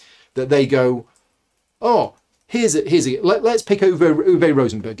whatever, that they go, oh, let's pick Uwe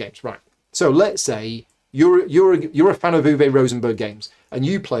Rosenberg games, right? So let's say you're a fan of Uwe Rosenberg games and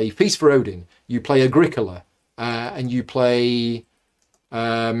you play Feast for Odin, you play Agricola, and you play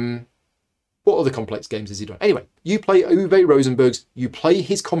what other complex games has he done? Anyway, you play Uwe Rosenberg's, you play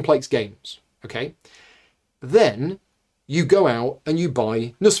his complex games, okay? then you go out and you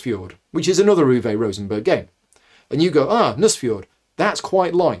buy Nussfjord, which is another Uwe Rosenberg game. And you go, Nussfjord, that's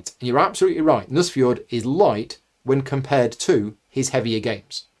quite light. And you're absolutely right. Nussfjord is light when compared to his heavier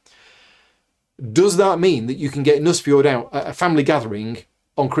games. Does that mean that you can get Nussfjord out at a family gathering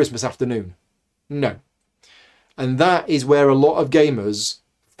on Christmas afternoon? No. And that is where a lot of gamers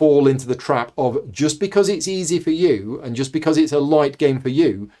fall into the trap of, just because it's easy for you and just because it's a light game for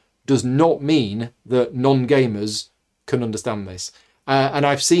you does not mean that non-gamers can understand this. And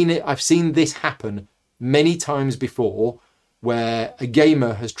I've seen this happen many times before, where a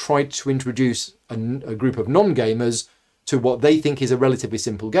gamer has tried to introduce a group of non-gamers to what they think is a relatively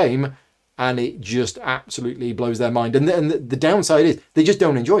simple game, and it just absolutely blows their mind. And the downside is they just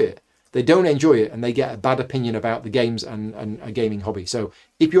don't enjoy it. They don't enjoy it, and they get a bad opinion about the games and a gaming hobby. So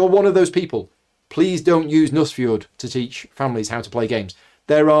if you're one of those people, please don't use Nussfjord to teach families how to play games.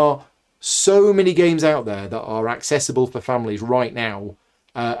 There are so many games out there that are accessible for families right now,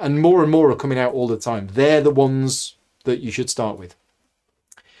 and more are coming out all the time. They're the ones that you should start with.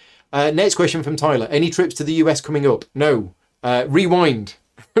 Next question from Tyler. Any trips to the US coming up? No. Rewind.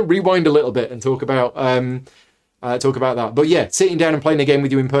 Rewind a little bit and talk about that. But yeah, sitting down and playing a game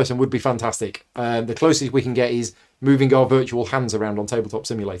with you in person would be fantastic. The closest we can get is moving our virtual hands around on Tabletop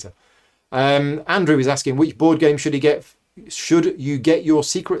Simulator. Andrew is asking, which board game should you get your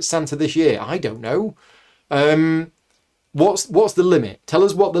Secret Santa this year? I don't know. What's the limit? Tell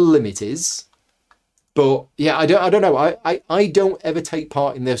us what the limit is. But yeah, I don't know. I don't ever take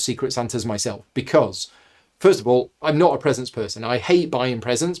part in those Secret Santas myself because, first of all, I'm not a presents person. I hate buying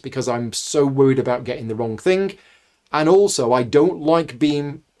presents because I'm so worried about getting the wrong thing. And also, I don't like,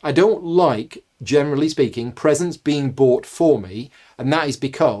 generally speaking, presents being bought for me. And that is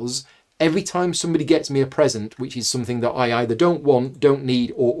because every time somebody gets me a present, which is something that I either don't want, don't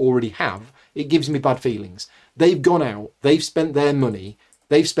need, or already have, it gives me bad feelings. They've gone out, they've spent their money,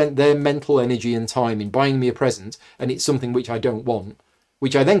 they've spent their mental energy and time in buying me a present, and it's something which I don't want,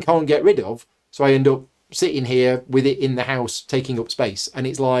 which I then can't get rid of. So I end up sitting here with it in the house, taking up space. And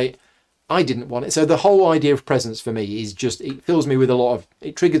it's like, I didn't want it. So the whole idea of presents for me is just, it fills me with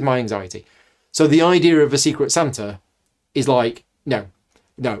it triggers my anxiety. So the idea of a Secret Santa is like, no,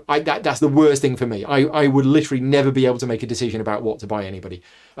 that's the worst thing for me. I would literally never be able to make a decision about what to buy anybody.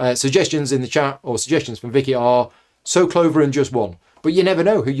 Suggestions in the chat or suggestions from Vicky are So Clover and Just One. But you never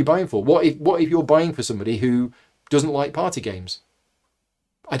know who you're buying for. What if you're buying for somebody who doesn't like party games?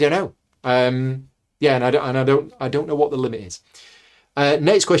 I don't know. Yeah, and I don't know what the limit is.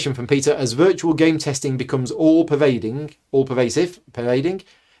 Next question from Peter: as virtual game testing becomes all pervasive,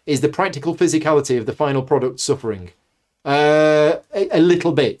 is the practical physicality of the final product suffering? A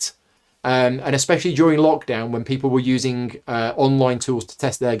little bit, and especially during lockdown when people were using online tools to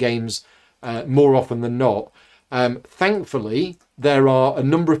test their games more often than not. Thankfully, there are a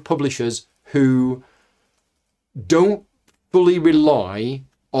number of publishers who don't fully rely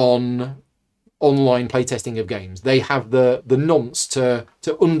on online playtesting of games. They have the nonce to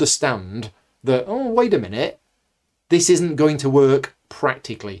understand that, oh, wait a minute, this isn't going to work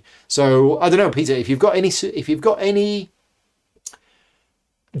practically. So I don't know, Peter, if you've got any,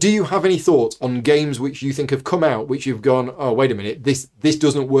 do you have any thoughts on games which you think have come out, which you've gone, oh, wait a minute, this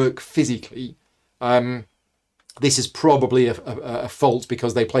doesn't work physically. This is probably a fault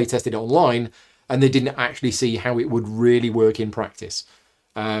because they play tested it online and they didn't actually see how it would really work in practice.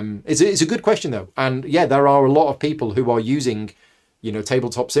 It's a good question though. And yeah, there are a lot of people who are using,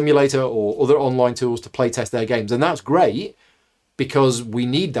 Tabletop Simulator or other online tools to play test their games. And that's great because we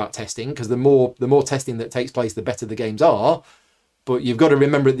need that testing, because the more testing that takes place, the better the games are. But you've got to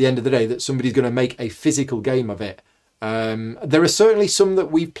remember at the end of the day that somebody's going to make a physical game of it. There are certainly some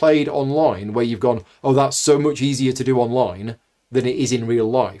that we've played online where you've gone, oh, that's so much easier to do online than it is in real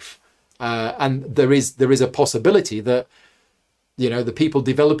life. And there is a possibility that, the people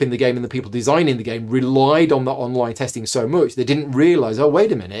developing the game and the people designing the game relied on the online testing so much they didn't realize, oh,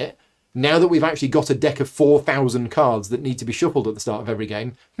 wait a minute, now that we've actually got a deck of 4,000 cards that need to be shuffled at the start of every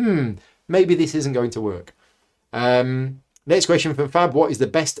game, maybe this isn't going to work. Next question from Fab: what is the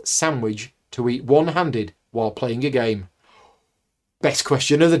best sandwich to eat one-handed while playing a game? Best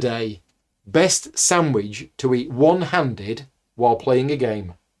question of the day. Best sandwich to eat one-handed while playing a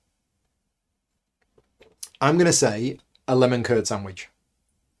game. I'm going to say a lemon curd sandwich.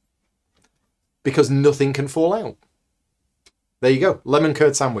 Because nothing can fall out. There you go. Lemon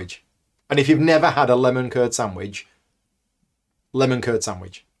curd sandwich. And if you've never had a lemon curd sandwich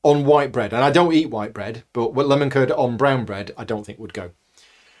on white bread, and I don't eat white bread, but lemon curd on brown bread, I don't think would go.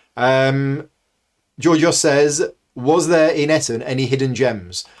 Georgios says, was there in Essen any hidden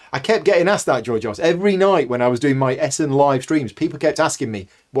gems? I kept getting asked that, Georgios. Every night when I was doing my Essen live streams, people kept asking me,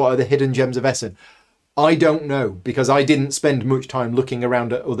 what are the hidden gems of Essen? I don't know, because I didn't spend much time looking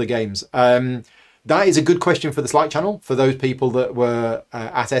around at other games. That is a good question for the Slack channel, for those people that were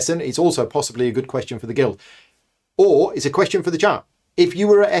at Essen. It's also possibly a good question for the guild. Or it's a question for the chat. If you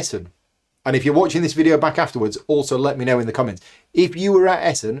were at Essen, and if you're watching this video back afterwards, also let me know in the comments. If you were at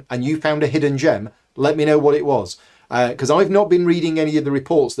Essen and you found a hidden gem, let me know what it was. Because I've not been reading any of the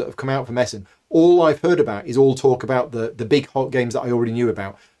reports that have come out from Essen. All I've heard about is all talk about the big hot games that I already knew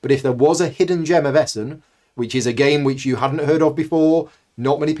about. But if there was a hidden gem of Essen, which is a game which you hadn't heard of before,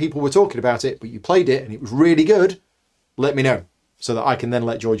 not many people were talking about it, but you played it and it was really good, let me know so that I can then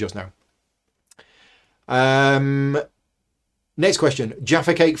let Georgios know. Next question.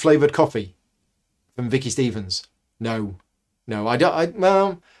 Jaffa cake flavoured coffee from Vicky Stevens. No, I don't.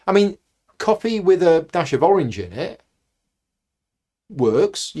 Well, I mean, coffee with a dash of orange in it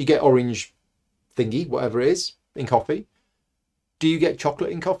works. You get orange thingy, whatever it is, in coffee. Do you get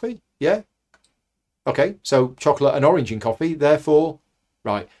chocolate in coffee? Yeah. Okay, so chocolate and orange in coffee, therefore,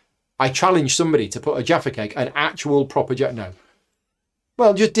 right. I challenge somebody to put a Jaffa cake, an actual proper Jaffa. No.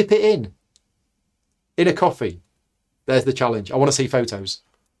 Well, just dip it in a coffee. There's the challenge. I want to see photos.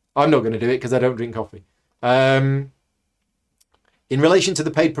 I'm not going to do it because I don't drink coffee. In relation to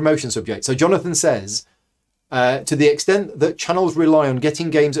the paid promotion subject, so Jonathan says, to the extent that channels rely on getting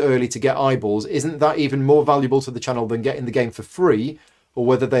games early to get eyeballs, isn't that even more valuable to the channel than getting the game for free, or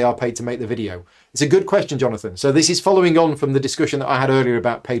whether they are paid to make the video? It's a good question, Jonathan. So this is following on from the discussion that I had earlier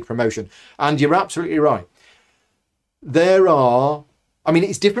about paid promotion. And you're absolutely right.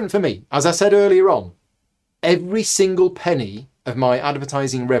 It's different for me. As I said earlier on, every single penny of my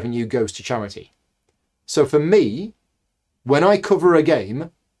advertising revenue goes to charity. So for me, when I cover a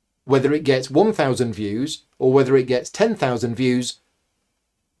game, whether it gets 1,000 views or whether it gets 10,000 views,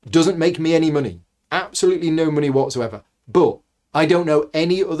 doesn't make me any money. Absolutely no money whatsoever. But I don't know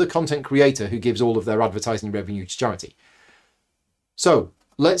any other content creator who gives all of their advertising revenue to charity. So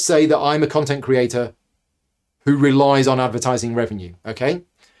let's say that I'm a content creator who relies on advertising revenue, okay?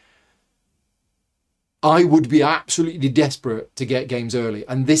 I would be absolutely desperate to get games early.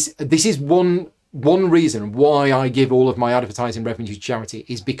 And this is one reason why I give all of my advertising revenue to charity,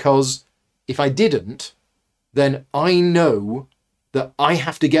 is because if I didn't, then I know that I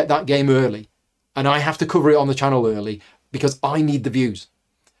have to get that game early and I have to cover it on the channel early because I need the views.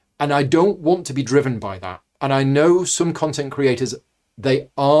 And I don't want to be driven by that. And I know some content creators, they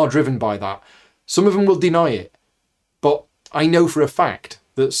are driven by that. Some of them will deny it, but I know for a fact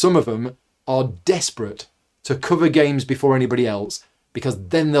that some of them are desperate to cover games before anybody else, because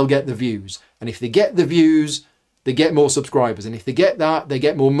then they'll get the views. And if they get the views, they get more subscribers. And if they get that, they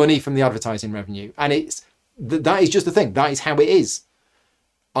get more money from the advertising revenue. And that is just the thing. That is how it is.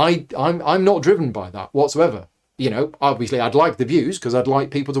 I'm not driven by that whatsoever. You know, obviously I'd like the views because I'd like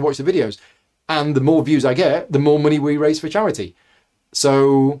people to watch the videos. And the more views I get, the more money we raise for charity.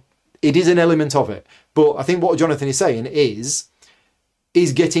 So it is an element of it. But I think what Jonathan is saying is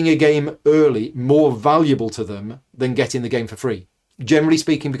getting a game early more valuable to them than getting the game for free? Generally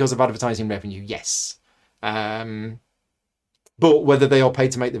speaking, because of advertising revenue, yes. But whether they are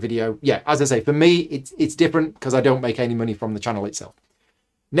paid to make the video, yeah, as I say, for me, it's different because I don't make any money from the channel itself.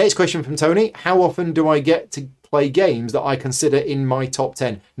 Next question from Tony. How often do I get to play games that I consider in my top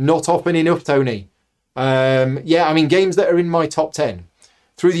 10? Not often enough, Tony. Games that are in my top 10.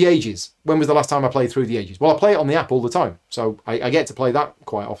 Through the Ages. When was the last time I played Through the Ages? Well, I play it on the app all the time, so I get to play that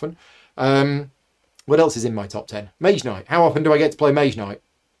quite often. What else is in my top 10? Mage Knight. How often do I get to play Mage Knight?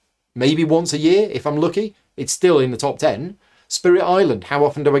 Maybe once a year, if I'm lucky. It's still in the top 10. Spirit Island. How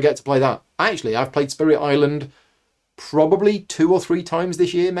often do I get to play that? Actually, I've played Spirit Island probably 2 or 3 times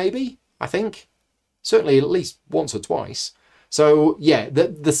this year, maybe, I think. Certainly at least once or twice. So, yeah,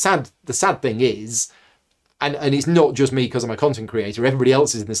 the sad thing is, and it's not just me because I'm a content creator, everybody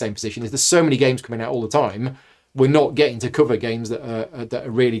else is in the same position, is there's so many games coming out all the time, we're not getting to cover games that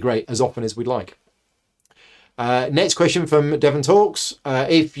are really great as often as we'd like. Next question from Devon Talks.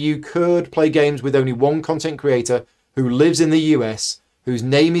 If you could play games with only one content creator who lives in the US, whose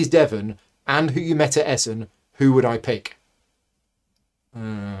name is Devon, and who you met at Essen, who would I pick?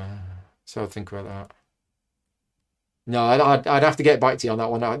 So I'll think about that. No, I'd have to get back to you on that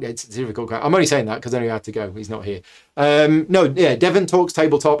one. It's difficult. I'm only saying that because I know I have to go. He's not here. Devon Talks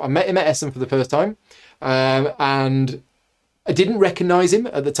Tabletop. I met him at Essen for the first time. And I didn't recognise him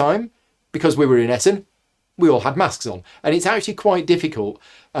at the time because we were in Essen. We all had masks on. And it's actually quite difficult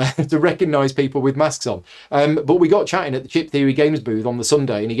to recognise people with masks on. But we got chatting at the Chip Theory Games booth on the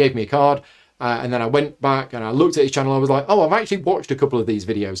Sunday and he gave me a card. And then I went back and I looked at his channel. I was like, oh, I've actually watched a couple of these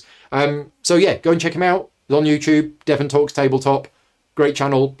videos. So yeah, go and check him out. He's on YouTube, Devon Talks Tabletop. Great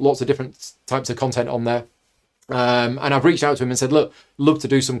channel, lots of different types of content on there. And I've reached out to him and said, look, love to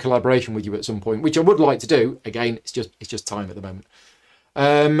do some collaboration with you at some point, which I would like to do. Again, it's just time at the moment.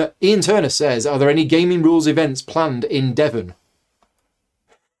 Ian Turner says, are there any gaming rules events planned in Devon?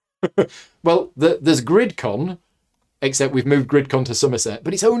 Well, there's GridCon, except we've moved GridCon to Somerset,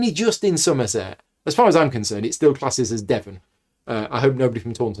 but it's only just in Somerset. As far as I'm concerned, it still classes as Devon. I hope nobody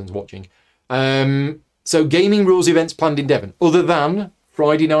from Taunton's watching. So gaming rules events planned in Devon, other than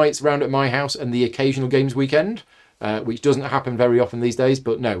Friday nights round at my house and the occasional games weekend, which doesn't happen very often these days,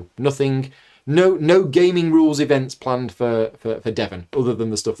 but nothing, no gaming rules events planned for Devon, other than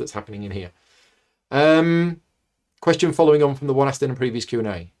the stuff that's happening in here. Question following on from the one asked in a previous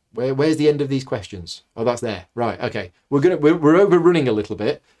Q&A. Where's the end of these questions? Oh, that's there. Right, okay. We're overrunning a little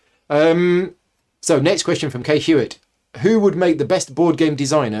bit. So next question from Kay Hewitt. Who would make the best board game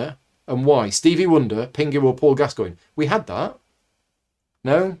designer and why? Stevie Wonder, Pingu or Paul Gascoigne? We had that.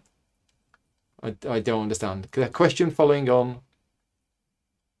 No? I don't understand. The question following on.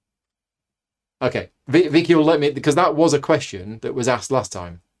 Okay. Vicky will let me, because that was a question that was asked last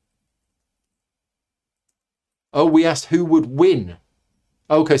time. Oh, we asked who would win.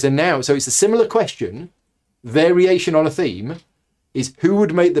 Okay, so it's a similar question, variation on a theme, is who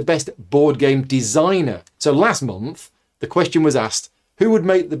would make the best board game designer? So last month, the question was asked, who would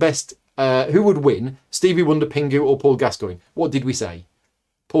make the best, who would win, Stevie Wonder, Pingu or Paul Gascoigne? What did we say?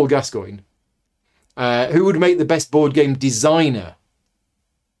 Paul Gascoigne. Who would make the best board game designer?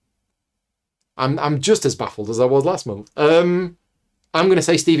 I'm just as baffled as I was last month. I'm going to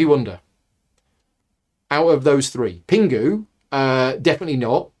say Stevie Wonder. Out of those three. Pingu, definitely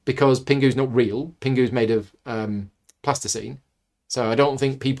not, because Pingu's not real. Pingu's made of plasticine. So I don't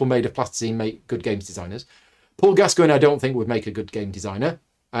think people made of plasticine make good games designers. Paul Gascoigne I don't think would make a good game designer.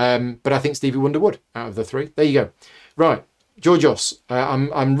 But I think Stevie Wonder would, out of the three. There you go. Right. Georgios,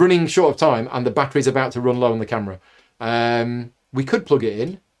 I'm running short of time and the battery's about to run low on the camera. We could plug it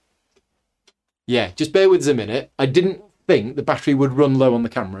in. Yeah, just bear with us a minute. I didn't think the battery would run low on the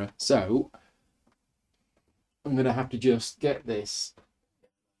camera, so I'm going to have to just get this.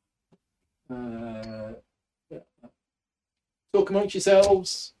 Talk amongst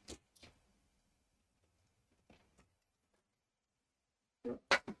yourselves. Do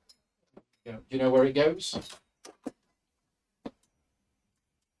you know where it goes?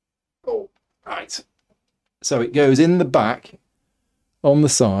 Oh, right. So it goes in the back, on the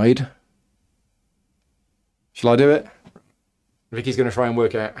side. Shall I do it? Vicky's going to try and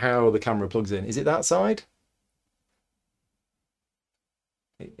work out how the camera plugs in. Is it that side?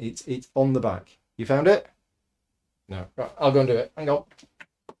 It's on the back. You found it? No. Right, I'll go and do it. Hang on.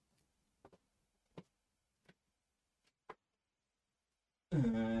 I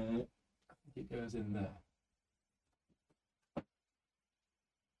think it goes in there.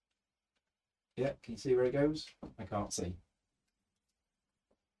 Yeah, can you see where it goes? I can't see.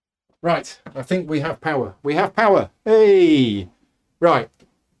 Right, I think we have power. We have power. Hey! Right,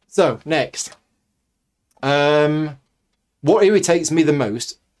 so next. What irritates me the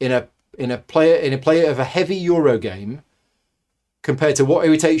most in a player of a heavy Euro game compared to what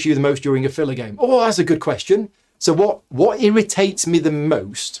irritates you the most during a filler game? Oh, that's a good question. So what irritates me the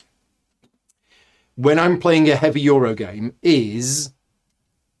most when I'm playing a heavy Euro game is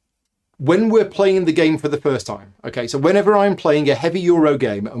when we're playing the game for the first time. Okay, so whenever I'm playing a heavy Euro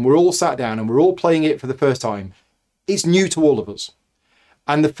game and we're all sat down and we're all playing it for the first time, it's new to all of us.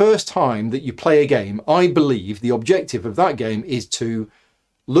 And the first time that you play a game, I believe the objective of that game is to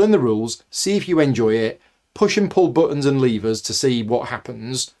learn the rules, see if you enjoy it, push and pull buttons and levers to see what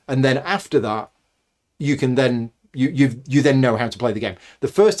happens, and then after that, you can then you then know how to play the game. The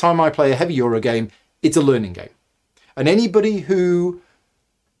first time I play a heavy Euro game, it's a learning game. And anybody who...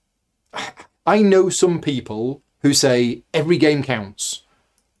 I know some people who say every game counts.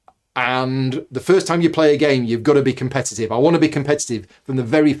 And the first time you play a game, you've got to be competitive. I want to be competitive from the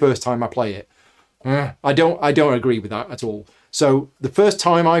very first time I play it. I don't agree with that at all. So the first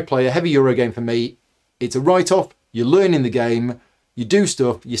time I play a heavy Euro game for me, it's a write-off. You're learning the game. You do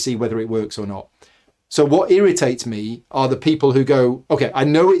stuff. You see whether it works or not. So what irritates me are the people who go, okay, I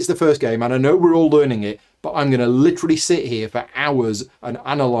know it's the first game and I know we're all learning it, but I'm going to literally sit here for hours and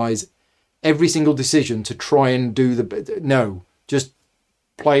analyze every single decision to try and do the... No, just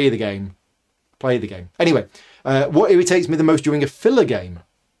play the game. Play the game. Anyway, what irritates me the most during a filler game?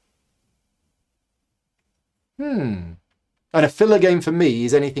 And a filler game for me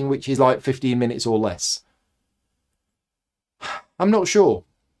is anything which is like 15 minutes or less. I'm not sure.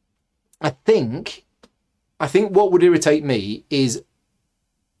 I think what would irritate me is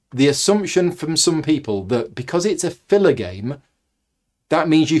the assumption from some people that because it's a filler game, that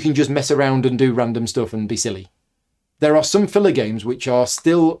means you can just mess around and do random stuff and be silly. There are some filler games which are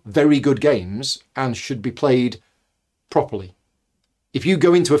still very good games and should be played properly. If you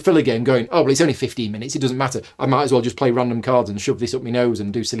go into a filler game going, oh, well, it's only 15 minutes, it doesn't matter, I might as well just play random cards and shove this up my nose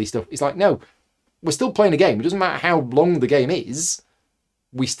and do silly stuff. It's like, no, we're still playing a game. It doesn't matter how long the game is,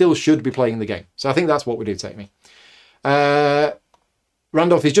 we still should be playing the game. So I think that's what would irritate me.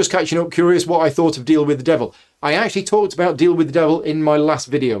 Randolph is just catching up, curious what I thought of Deal with the Devil. I actually talked about Deal with the Devil in my last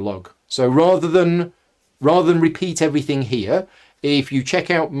video log. So rather than repeat everything here, if you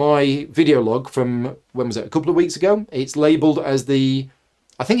check out my video log from, when was it, a couple of weeks ago, it's labelled as the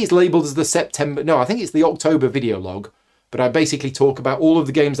October video log, but I basically talk about all of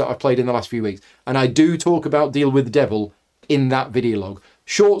the games that I've played in the last few weeks, and I do talk about Deal with the Devil in that video log.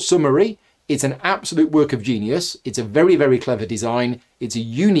 Short summary, it's an absolute work of genius, it's a very, very clever design, it's a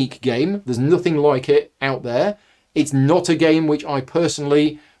unique game, there's nothing like it out there, it's not a game which I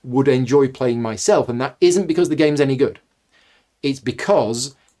personally would enjoy playing myself, and that isn't because the game's any good. It's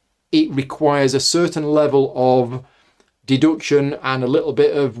because it requires a certain level of deduction and a little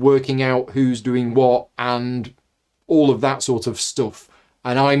bit of working out who's doing what and all of that sort of stuff.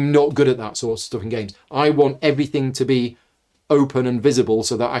 And I'm not good at that sort of stuff in games. I want everything to be open and visible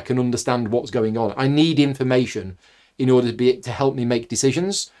so that I can understand what's going on. I need information in order to help me make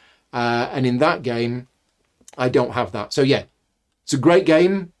decisions. And in that game, I don't have that. So yeah, it's a great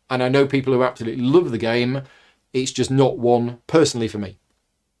game. And I know people who absolutely love the game. It's just not one personally for me.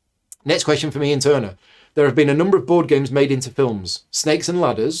 Next question for me and Turner. There have been a number of board games made into films. Snakes and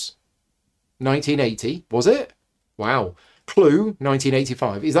Ladders, 1980, was it? Wow. Clue,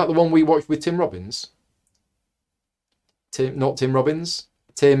 1985. Is that the one we watched with Tim Robbins? Not Tim Robbins.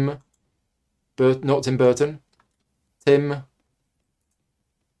 Not Tim Burton.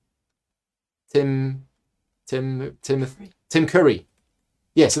 Tim Curry.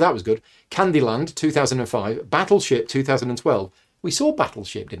 Yeah, so that was good. Candyland, 2005. Battleship, 2012. We saw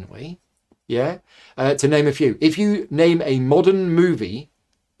Battleship, didn't we? Yeah. To name a few. If you name a modern movie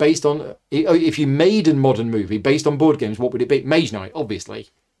based on... If you made a modern movie based on board games, what would it be? Mage Knight, obviously.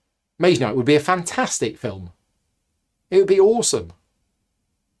 Mage Knight would be a fantastic film. It would be awesome.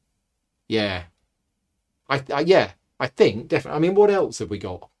 Yeah. I think, definitely. I mean, what else have we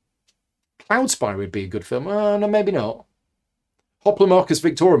got? Cloudspire would be a good film. No, maybe not. Hoplomachus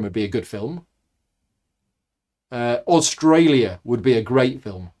Victorum would be a good film. Australia would be a great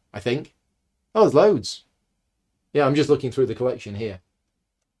film, I think. Oh, there's loads. Yeah, I'm just looking through the collection here.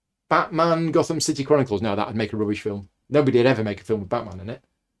 Batman Gotham City Chronicles. No, that would make a rubbish film. Nobody would ever make a film with Batman in it.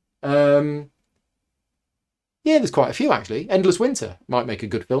 Yeah, there's quite a few, actually. Endless Winter might make a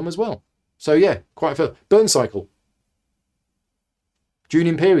good film as well. So, yeah, quite a few. Burn Cycle. Dune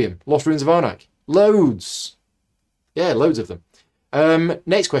Imperium. Lost Ruins of Arnak. Loads. Yeah, loads of them.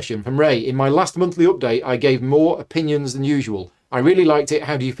 Next question from Ray. In my last monthly update, I gave more opinions than usual. I really liked it.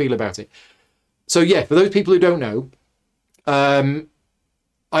 How do you feel about it? So yeah, for those people who don't know,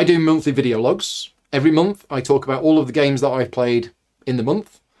 I do monthly video logs. Every month, I talk about all of the games that I've played in the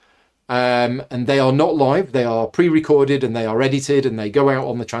month. And they are not live. They are pre-recorded and they are edited and they go out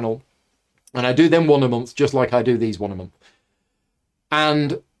on the channel. And I do them one a month, just like I do these one a month.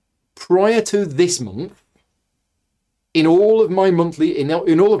 And prior to this month, in all of my in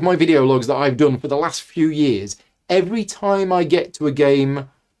all of my video logs that I've done for the last few years, every time I get to a game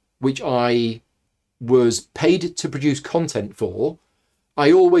which I was paid to produce content for,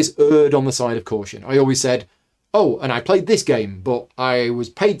 I always erred on the side of caution. I always said, oh, and I played this game, but I was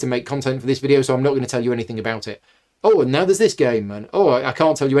paid to make content for this video, so I'm not going to tell you anything about it. Oh, and now there's this game, and oh, I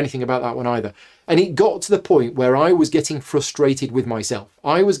can't tell you anything about that one either. And it got to the point where I was getting frustrated with myself.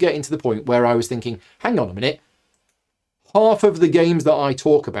 I was getting to the point where I was thinking, hang on a minute, half of the games that I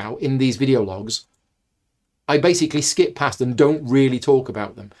talk about in these video logs, I basically skip past and don't really talk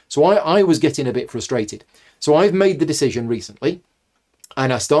about them. So I was getting a bit frustrated. So I've made the decision recently,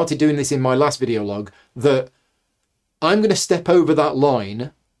 and I started doing this in my last video log, that I'm going to step over that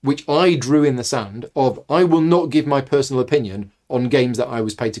line, which I drew in the sand, of I will not give my personal opinion on games that I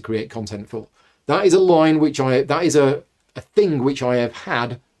was paid to create content for. That is a line that is a thing which I have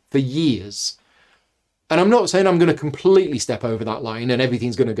had for years. And I'm not saying I'm going to completely step over that line and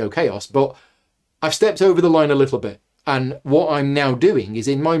everything's going to go chaos, but I've stepped over the line a little bit. And what I'm now doing is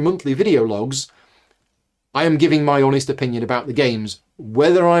in my monthly video logs, I am giving my honest opinion about the games,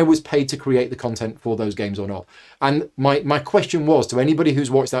 whether I was paid to create the content for those games or not. And my question was to anybody who's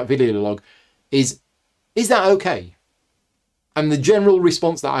watched that video log is that okay? And the general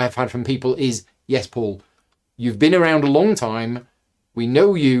response that I have had from people is, yes, Paul, you've been around a long time. We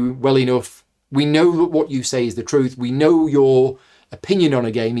know you well enough. We know that what you say is the truth. We know your opinion on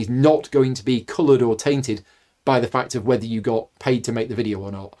a game is not going to be coloured or tainted by the fact of whether you got paid to make the video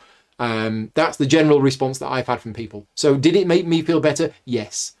or not. That's the general response that I've had from people. So did it make me feel better?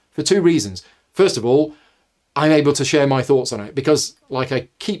 Yes, for two reasons. First of all, I'm able to share my thoughts on it because, like I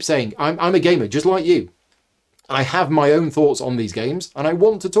keep saying, I'm a gamer just like you. I have my own thoughts on these games and I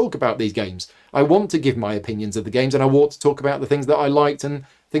want to talk about these games. I want to give my opinions of the games and I want to talk about the things that I liked and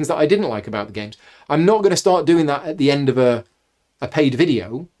things that I didn't like about the games. I'm not going to start doing that at the end of a paid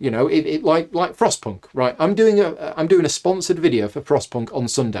video, you know, like Frostpunk, right? I'm doing a sponsored video for Frostpunk on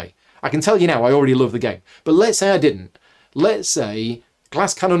Sunday. I can tell you now, I already love the game. But let's say I didn't. Let's say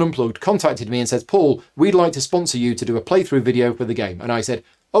Glass Cannon Unplugged contacted me and says, Paul, we'd like to sponsor you to do a playthrough video for the game. And I said,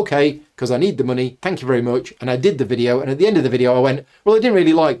 okay, because I need the money. Thank you very much. And I did the video. And at the end of the video, I went, well, I didn't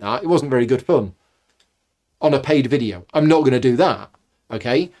really like that. It wasn't very good fun on a paid video. I'm not going to do that.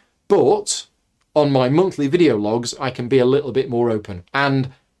 Okay. But on my monthly video logs, I can be a little bit more open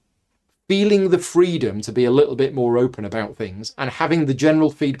and feeling the freedom to be a little bit more open about things and having the general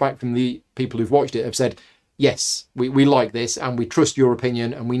feedback from the people who've watched it have said, yes, we like this and we trust your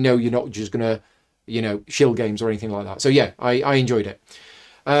opinion and we know you're not just going to, you know, shill games or anything like that. So yeah, I enjoyed it.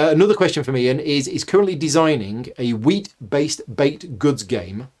 Another question from Ian is currently designing a wheat-based baked goods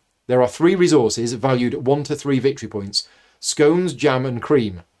game. There are 3 resources valued at 1 to 3 victory points. Scones, jam and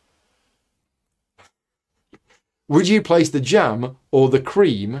cream. Would you place the jam or the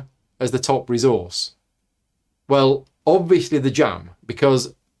cream as the top resource? Well, obviously the jam,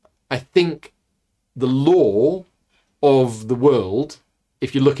 because I think the law of the world,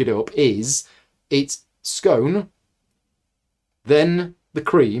 if you look it up, is it's scone, then the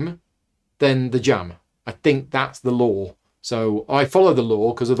cream, then the jam. I think that's the law. So I follow the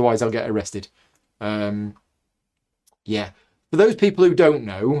law because otherwise I'll get arrested. Yeah. For those people who don't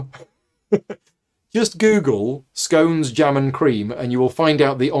know, just Google scones, jam and cream and you will find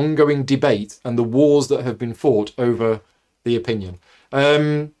out the ongoing debate and the wars that have been fought over the opinion.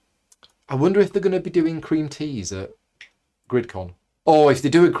 I wonder if they're going to be doing cream teas at GridCon. Or if they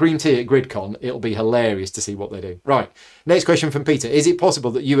do a cream tea at GridCon, it'll be hilarious to see what they do. Right, next question from Peter. Is it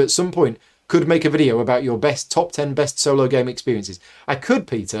possible that you at some point could make a video about your top 10 best solo game experiences? I could,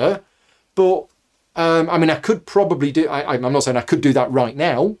 Peter, but I mean, I could probably do, I'm not saying I could do that right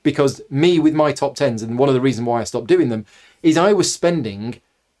now, because me with my top 10s, and one of the reasons why I stopped doing them, is I was spending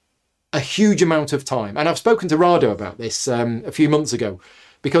a huge amount of time. And I've spoken to Rado about this a few months ago,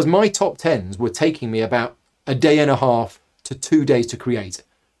 because my top 10s were taking me about a day and a half to 2 days to create.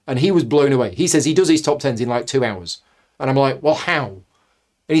 And he was blown away. He says he does his top 10s in like 2 hours. And I'm like, well, how?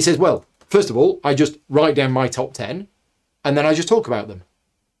 And he says, well, first of all, I just write down my top 10 and then I just talk about them.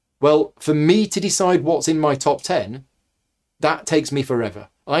 Well, for me to decide what's in my top 10, that takes me forever.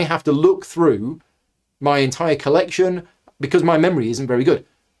 I have to look through my entire collection because my memory isn't very good.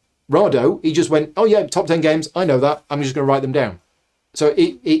 Rado, he just went, oh yeah, top 10 games, I know that, I'm just going to write them down. So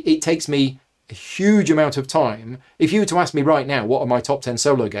it takes me a huge amount of time. If you were to ask me right now, what are my top 10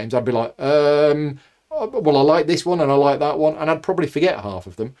 solo games, I'd be like, well, I like this one and I like that one, and I'd probably forget half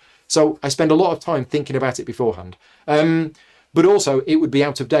of them. So I spend a lot of time thinking about it beforehand. But also, it would be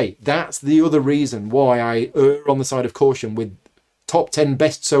out of date. That's the other reason why I err on the side of caution with top 10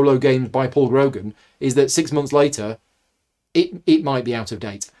 best solo games by Paul Grogan, is that 6 months later, it might be out of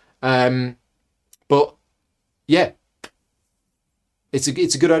date. But yeah, it's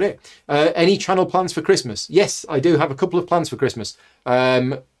a good idea. Any channel plans for Christmas? Yes, I do have a couple of plans for Christmas.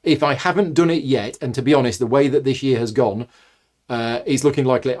 If I haven't done it yet, and to be honest, the way that this year has gone, is looking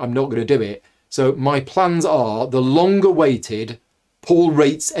likely I'm not going to do it. So my plans are the longer-awaited Paul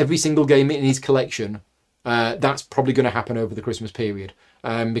rates every single game in his collection. That's probably going to happen over the Christmas period,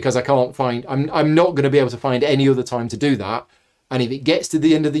 because I can't find. I'm not going to be able to find any other time to do that. And if it gets to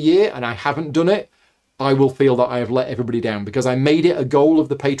the end of the year and I haven't done it, I will feel that I have let everybody down, because I made it a goal of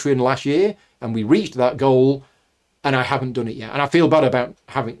the Patreon last year and we reached that goal and I haven't done it yet. And I feel bad about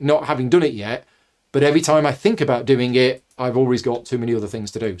not having done it yet. But every time I think about doing it, I've always got too many other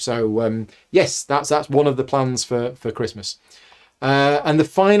things to do. So yes, that's one of the plans for Christmas. And the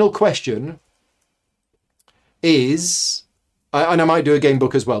final question is, and I might do a game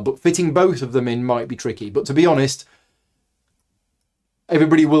book as well, but fitting both of them in might be tricky. But to be honest,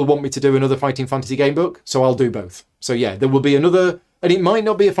 everybody will want me to do another Fighting Fantasy game book, so I'll do both. So yeah, there will be another, and it might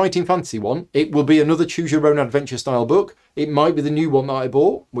not be a Fighting Fantasy one. It will be another Choose Your Own Adventure style book. It might be the new one that I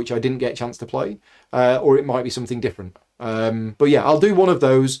bought, which I didn't get a chance to play, or it might be something different. But yeah, I'll do one of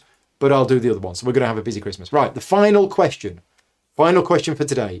those, but I'll do the other one. So we're going to have a busy Christmas. Right, the final question Final question for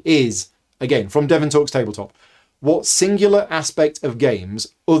today is, again, from Devon Talks Tabletop. What singular aspect of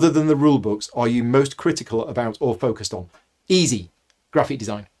games, other than the rule books, are you most critical about or focused on? Easy. Graphic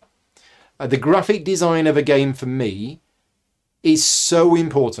design. The graphic design of a game for me is so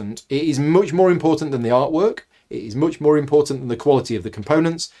important. It is much more important than the artwork. It is much more important than the quality of the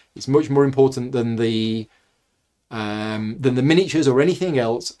components. It's much more important than the miniatures or anything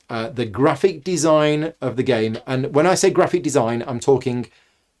else. The graphic design of the game, and when I say graphic design, I'm talking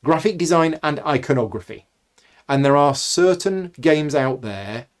graphic design and iconography. And there are certain games out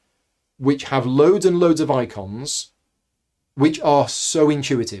there which have loads and loads of icons which are so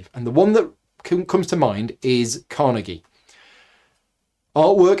intuitive. And the one that comes to mind is Carnegie.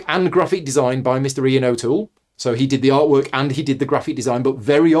 Artwork and graphic design by Mr. Ian O'Toole. So he did the artwork and he did the graphic design, but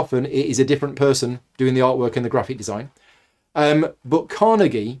very often it is a different person doing the artwork and the graphic design. But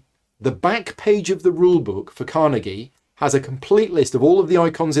Carnegie, the back page of the rule book for Carnegie has a complete list of all of the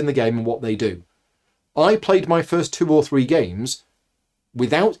icons in the game and what they do. I played my first 2 or 3 games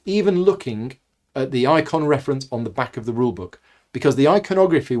without even looking at the icon reference on the back of the rulebook, because the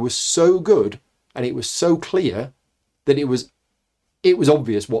iconography was so good and it was so clear that it was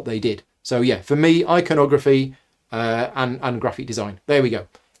obvious what they did. So yeah, for me, iconography and graphic design. There we go.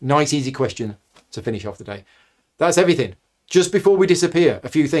 Nice, easy question to finish off the day. That's everything. Just before we disappear, a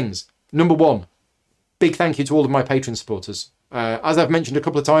few things. Number 1, big thank you to all of my Patreon supporters. As I've mentioned a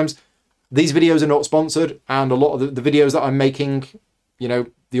couple of times, these videos are not sponsored, and a lot of the videos that I'm making, you know,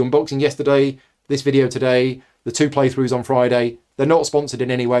 the unboxing yesterday, this video today, the 2 playthroughs on Friday, they're not sponsored in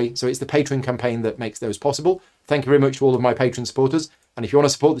any way, so it's the Patreon campaign that makes those possible. Thank you very much to all of my Patreon supporters, and if you want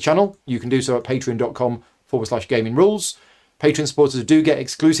to support the channel, you can do so at patreon.com/gaming rules. Patreon supporters do get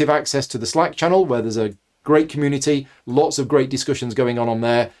exclusive access to the Slack channel, where there's a great community, lots of great discussions going on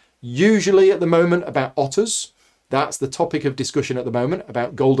there, usually at the moment about otters. That's the topic of discussion at the moment,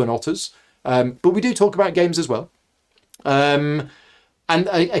 about golden otters. But we do talk about games as well. And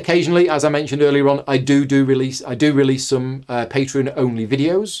occasionally, as I mentioned earlier on, I do release some Patreon only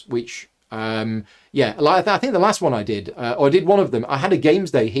videos, which like I think the last one I did, or I did one of them. I had a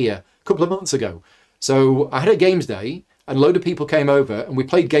games day here a couple of months ago. So I had a games day and a load of people came over and we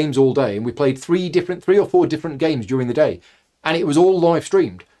played games all day, and we played 3 or 4 different games during the day, and it was all live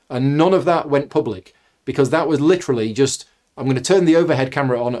streamed, and none of that went public, because that was literally just, I'm going to turn the overhead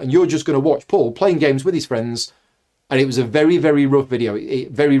camera on and you're just going to watch Paul playing games with his friends. And it was a very, very rough video,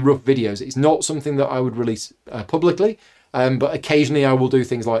 very rough videos. It's not something that I would release publicly, but occasionally I will do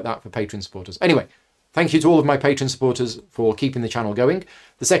things like that for Patreon supporters. Anyway, thank you to all of my Patreon supporters for keeping the channel going.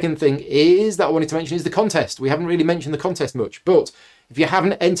 The second thing is that I wanted to mention is the contest. We haven't really mentioned the contest much, but if you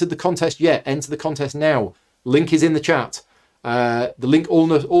haven't entered the contest yet, enter the contest now. Link is in the chat. The link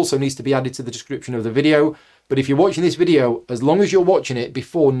also needs to be added to the description of the video. But if you're watching this video, as long as you're watching it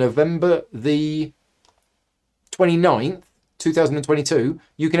before November the 29th, 2022,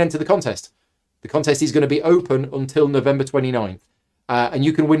 you can enter the contest. The contest is going to be open until November 29th. And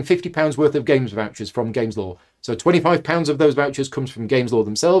you can win £50 worth of games vouchers from Games Law. So £25 of those vouchers comes from Games Law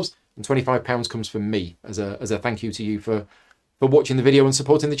themselves, and £25 comes from me as a thank you to you for watching the video and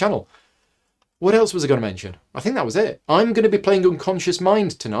supporting the channel. What else was I going to mention? I think that was it. I'm going to be playing Unconscious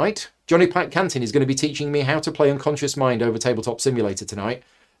Mind tonight. Johnny Pat Cantin is going to be teaching me how to play Unconscious Mind over Tabletop Simulator tonight.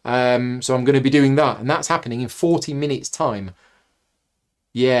 So I'm going to be doing that, and that's happening in 40 minutes time.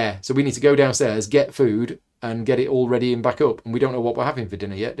 Yeah, so we need to go downstairs, get food, and get it all ready and back up. And we don't know what we're having for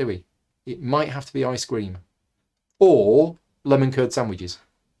dinner yet, do we? It might have to be ice cream. Or lemon curd sandwiches.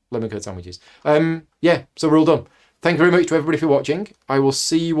 Yeah, so we're all done. Thank you very much to everybody for watching. I will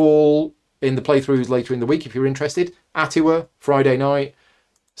see you all in the playthroughs later in the week if you're interested. Atiwa, Friday night.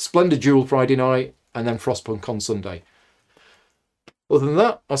 Splendid Duel Friday night. And then Frostpunk on Sunday. Other than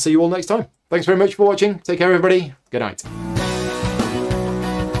that, I'll see you all next time. Thanks very much for watching. Take care, everybody. Good night.